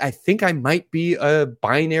 oh, I think I might be a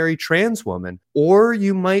binary trans woman. Or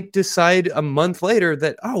you might decide a month later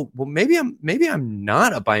that, oh, well, maybe I'm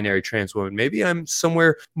not a binary trans woman. Maybe I'm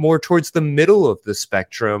somewhere more towards the middle of the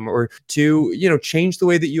spectrum, or to, change the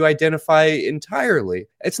way that you identify entirely.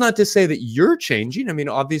 It's not to say that you're changing. I mean,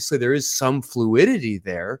 obviously there is some fluidity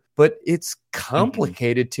there, but it's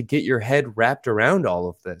complicated to get your head wrapped around all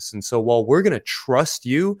of this. And so while we're going to trust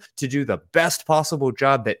you to do the best possible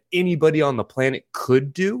job that anybody on the planet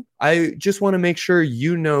could do, I just want to make sure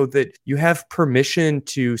you know that you have permission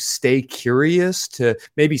to stay curious, to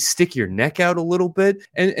maybe stick your neck out a little bit,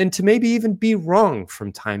 and to maybe even be wrong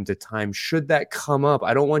from time to time should that come up.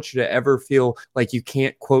 I don't want you to ever feel like you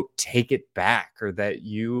can't, quote, take it back, or that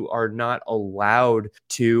you are not allowed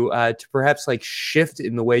to perhaps like shift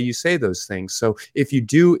in the way you say those things. things. So if you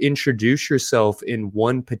do introduce yourself in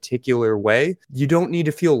one particular way, you don't need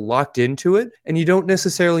to feel locked into it, and you don't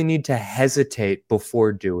necessarily need to hesitate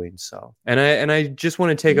before doing so. And I just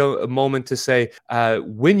want to take a moment to say,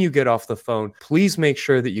 when you get off the phone, please make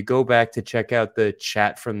sure that you go back to check out the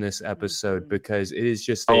chat from this episode, because it is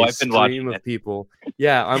just a stream of people.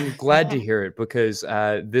 Yeah, I'm glad to hear it, because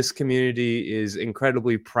this community is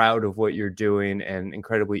incredibly proud of what you're doing and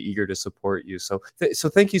incredibly eager to support you. So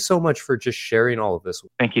thank you so much for just sharing all of this.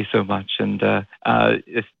 Thank you so much. And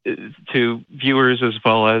to viewers as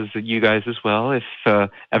well as you guys as well, if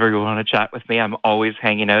ever you want to chat with me, I'm always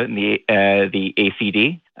hanging out in the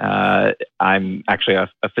ACD. I'm actually a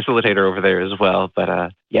facilitator over there as well. But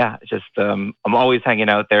I'm always hanging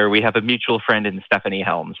out there. We have a mutual friend in Stephanie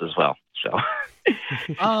Helms as well. So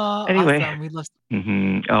anyway, awesome. We love.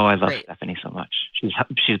 I love Stephanie so much.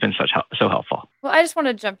 She's been so helpful. Well, I just want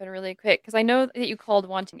to jump in really quick, because I know that you called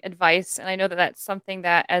wanting advice, and I know that that's something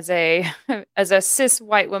that as a cis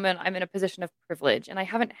white woman, I'm in a position of privilege, and I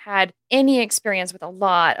haven't had any experience with a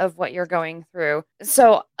lot of what you're going through.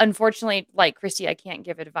 So unfortunately, like Christy, I can't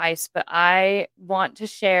give advice, but I want to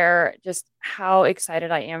share just how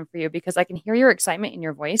excited I am for you, because I can hear your excitement in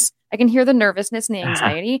your voice. I can hear the nervousness and the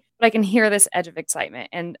anxiety, but I can hear this edge of excitement,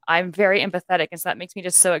 and I'm very empathetic, and so that makes me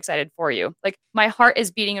just so excited for you. Like, my heart is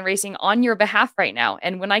beating and racing on your behalf right now,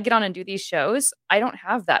 and when I get on and do these shows, I don't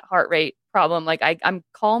have that heart rate problem. Like, I'm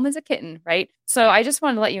calm as a kitten, right? So I just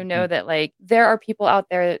wanted to let you know that, like, there are people out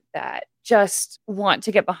there that just want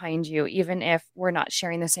to get behind you, even if we're not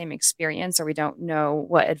sharing the same experience, or we don't know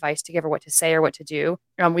what advice to give or what to say or what to do.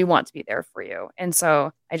 We want to be there for you. And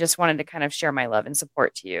so I just wanted to kind of share my love and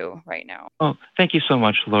support to you right now. Well, thank you so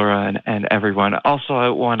much, Laura, and everyone. Also, I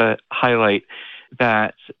want to highlight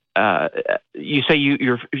that you say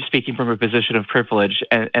you're speaking from a position of privilege,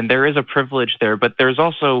 and there is a privilege there, but there's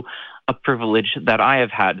also a privilege that I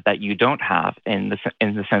have had that you don't have, in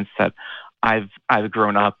the sense that I've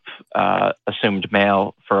grown up assumed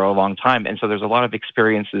male for a long time, and so there's a lot of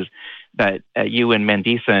experiences that you and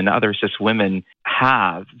Mandisa and other cis women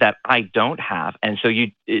have that I don't have, and so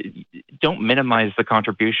you don't minimize the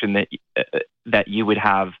contribution that you would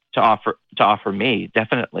have to offer me.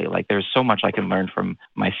 Definitely, like, there's so much I can learn from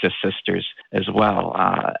my cis sisters as well,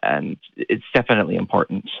 and it's definitely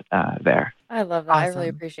important there. I love that. Awesome. I really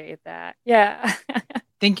appreciate that. Yeah.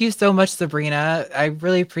 Thank you so much, Sabrina. I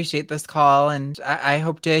really appreciate this call, and I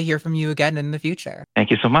hope to hear from you again in the future.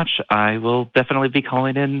 Thank you so much. I will definitely be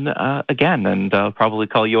calling in again, and I'll probably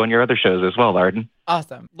call you on your other shows as well, Arden.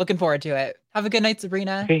 Awesome. Looking forward to it. Have a good night,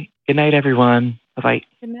 Sabrina. Okay. Good night, everyone. Bye-bye.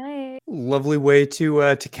 Good night. Lovely way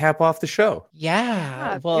to cap off the show.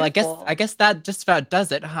 Yeah. Well, beautiful. I guess that just about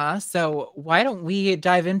does it, huh? So why don't we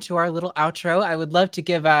dive into our little outro? I would love to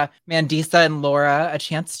give Mandisa and Laura a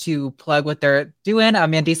chance to plug what they're doing.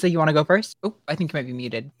 Mandisa, you want to go first? Oh, I think you might be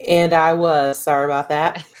muted. And I was. Sorry about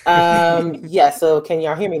that. So can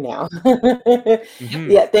y'all hear me now?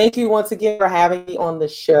 Yeah, thank you once again for having me on the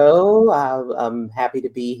show. I'm happy to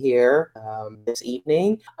be here this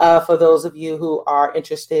evening. For those of you who are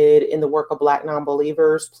interested in the work of Black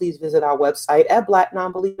Nonbelievers, please visit our website at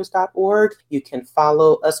blacknonbelievers.org. You can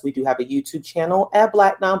follow us. We do have a YouTube channel at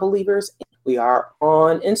Black Nonbelievers. We are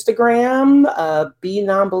on Instagram, Be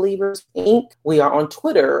Nonbelievers Inc. We are on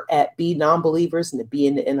Twitter at Be Nonbelievers, and the B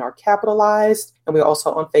and the N are capitalized. And we're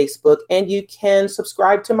also on Facebook. And you can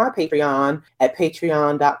subscribe to my Patreon at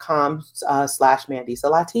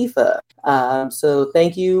patreon.com/Mandisa Latifa. So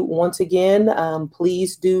thank you once again.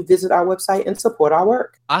 Please do visit our website and support our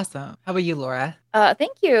work. Awesome. How about you, Laura?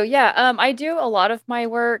 Thank you. Yeah, I do a lot of my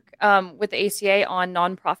work with the ACA on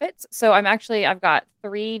nonprofits. So I've got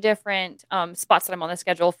 3 different spots that I'm on the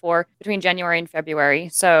schedule for between January and February.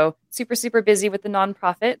 So super, super busy with the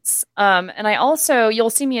nonprofits. And I also, you'll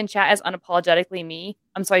see me in chat as Unapologetically Me.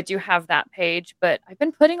 So I do have that page, but I've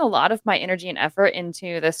been putting a lot of my energy and effort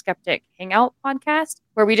into the Skeptic Hangout podcast,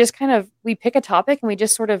 where we just we pick a topic and we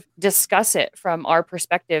just sort of discuss it from our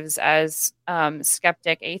perspectives as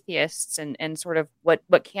skeptic atheists, and sort of what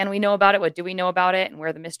can we know about it? What do we know about it? And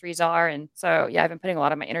where the mysteries are. And so, yeah, I've been putting a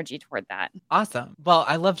lot of my energy toward that. Awesome. Well,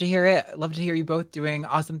 I love to hear it. I love to hear you both doing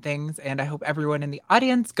awesome things. And I hope everyone in the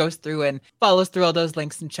audience goes through and follows through all those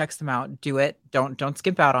links and checks them out. Do it. Don't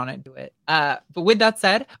skimp out on it. Do it. But with that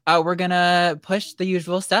said, we're going to push the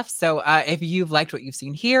usual stuff. So if you've liked what you've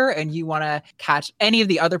seen here and you want to catch any of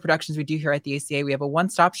the other productions we do here at the ACA, we have a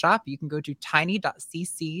one-stop shop. You can go to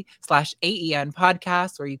tiny.cc/AEN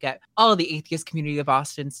podcast, where you get all of the Atheist Community of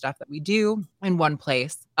Austin stuff that we do in one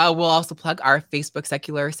place. We'll also plug our Facebook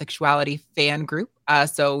Secular Sexuality fan group.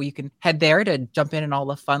 So you can head there to jump in all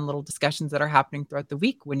the fun little discussions that are happening throughout the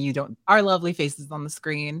week when you don't our lovely faces on the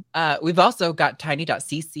screen. We've also got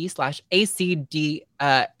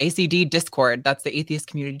tiny.cc/ACD Discord. That's the Atheist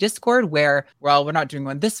Community Discord, where, well, we're not doing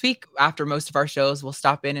one this week. After most of our shows, we'll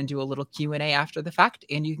stop in and do a little Q&A after the fact,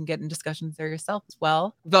 and you can get in discussions there yourself as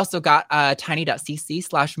well. We've also got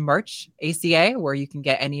tiny.cc/merch ACA, where you can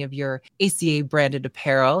get any of your ACA branded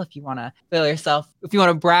apparel if you want to feel yourself, if you want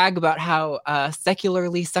to brag about how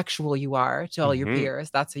secularly sexual you are to all your peers.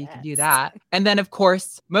 That's how you can do that. And then, of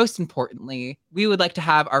course, most importantly, we would like to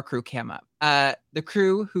have our crew cam up. The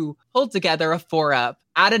crew who pulled together a 4-up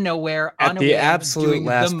out of nowhere at the absolute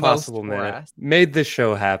last possible minute, made this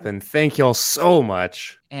show happen. Thank y'all so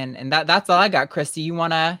much. And that's all I got. Chris, do you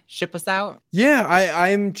want to ship us out? Yeah,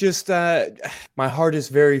 I'm just my heart is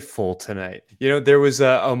very full tonight. You know, there was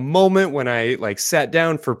a moment when I sat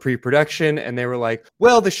down for pre-production and they were like,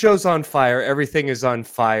 well, the show's on fire, everything is on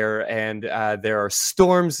fire, and there are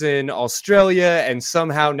storms in Australia, and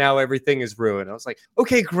somehow now everything is ruined. I was like,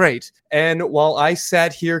 okay, great. And while I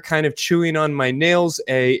sat here kind of chewing on my nails,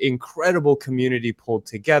 a incredible community pulled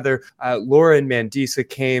together. Laura and Mandisa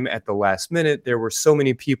came at the last minute. There were so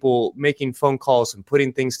many people making phone calls and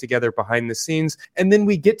putting things together behind the scenes. And then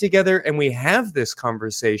we get together and we have this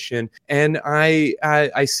conversation. And I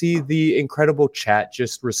see the incredible chat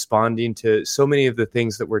just responding to so many of the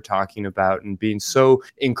things that we're talking about and being so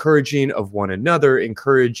encouraging of one another,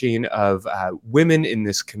 encouraging of women in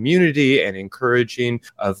this community, and encouraging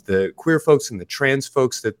of the queer folks and the trans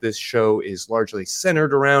folks that this show is largely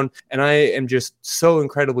centered around. And I am just so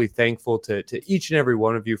incredibly thankful to each and every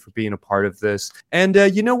one of you for being a part of this. And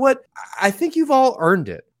you know what? I think you've all earned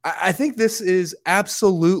it. I think this is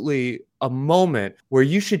absolutely a moment where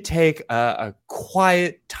you should take a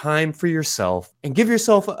quiet time for yourself and give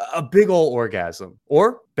yourself a big ol' orgasm.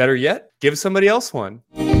 Or better yet, give somebody else one.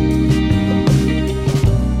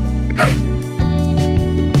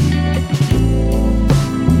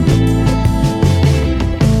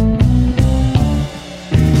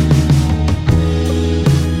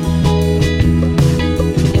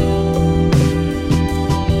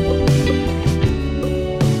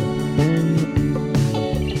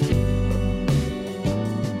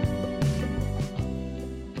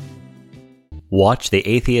 Watch The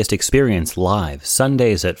Atheist Experience live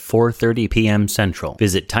Sundays at 4:30 p.m. Central.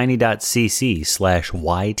 Visit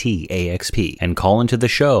tiny.cc/YTAXP and call into the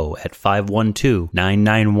show at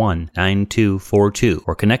 512-991-9242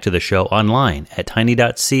 or connect to the show online at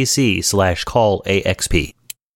tiny.cc/callaxp.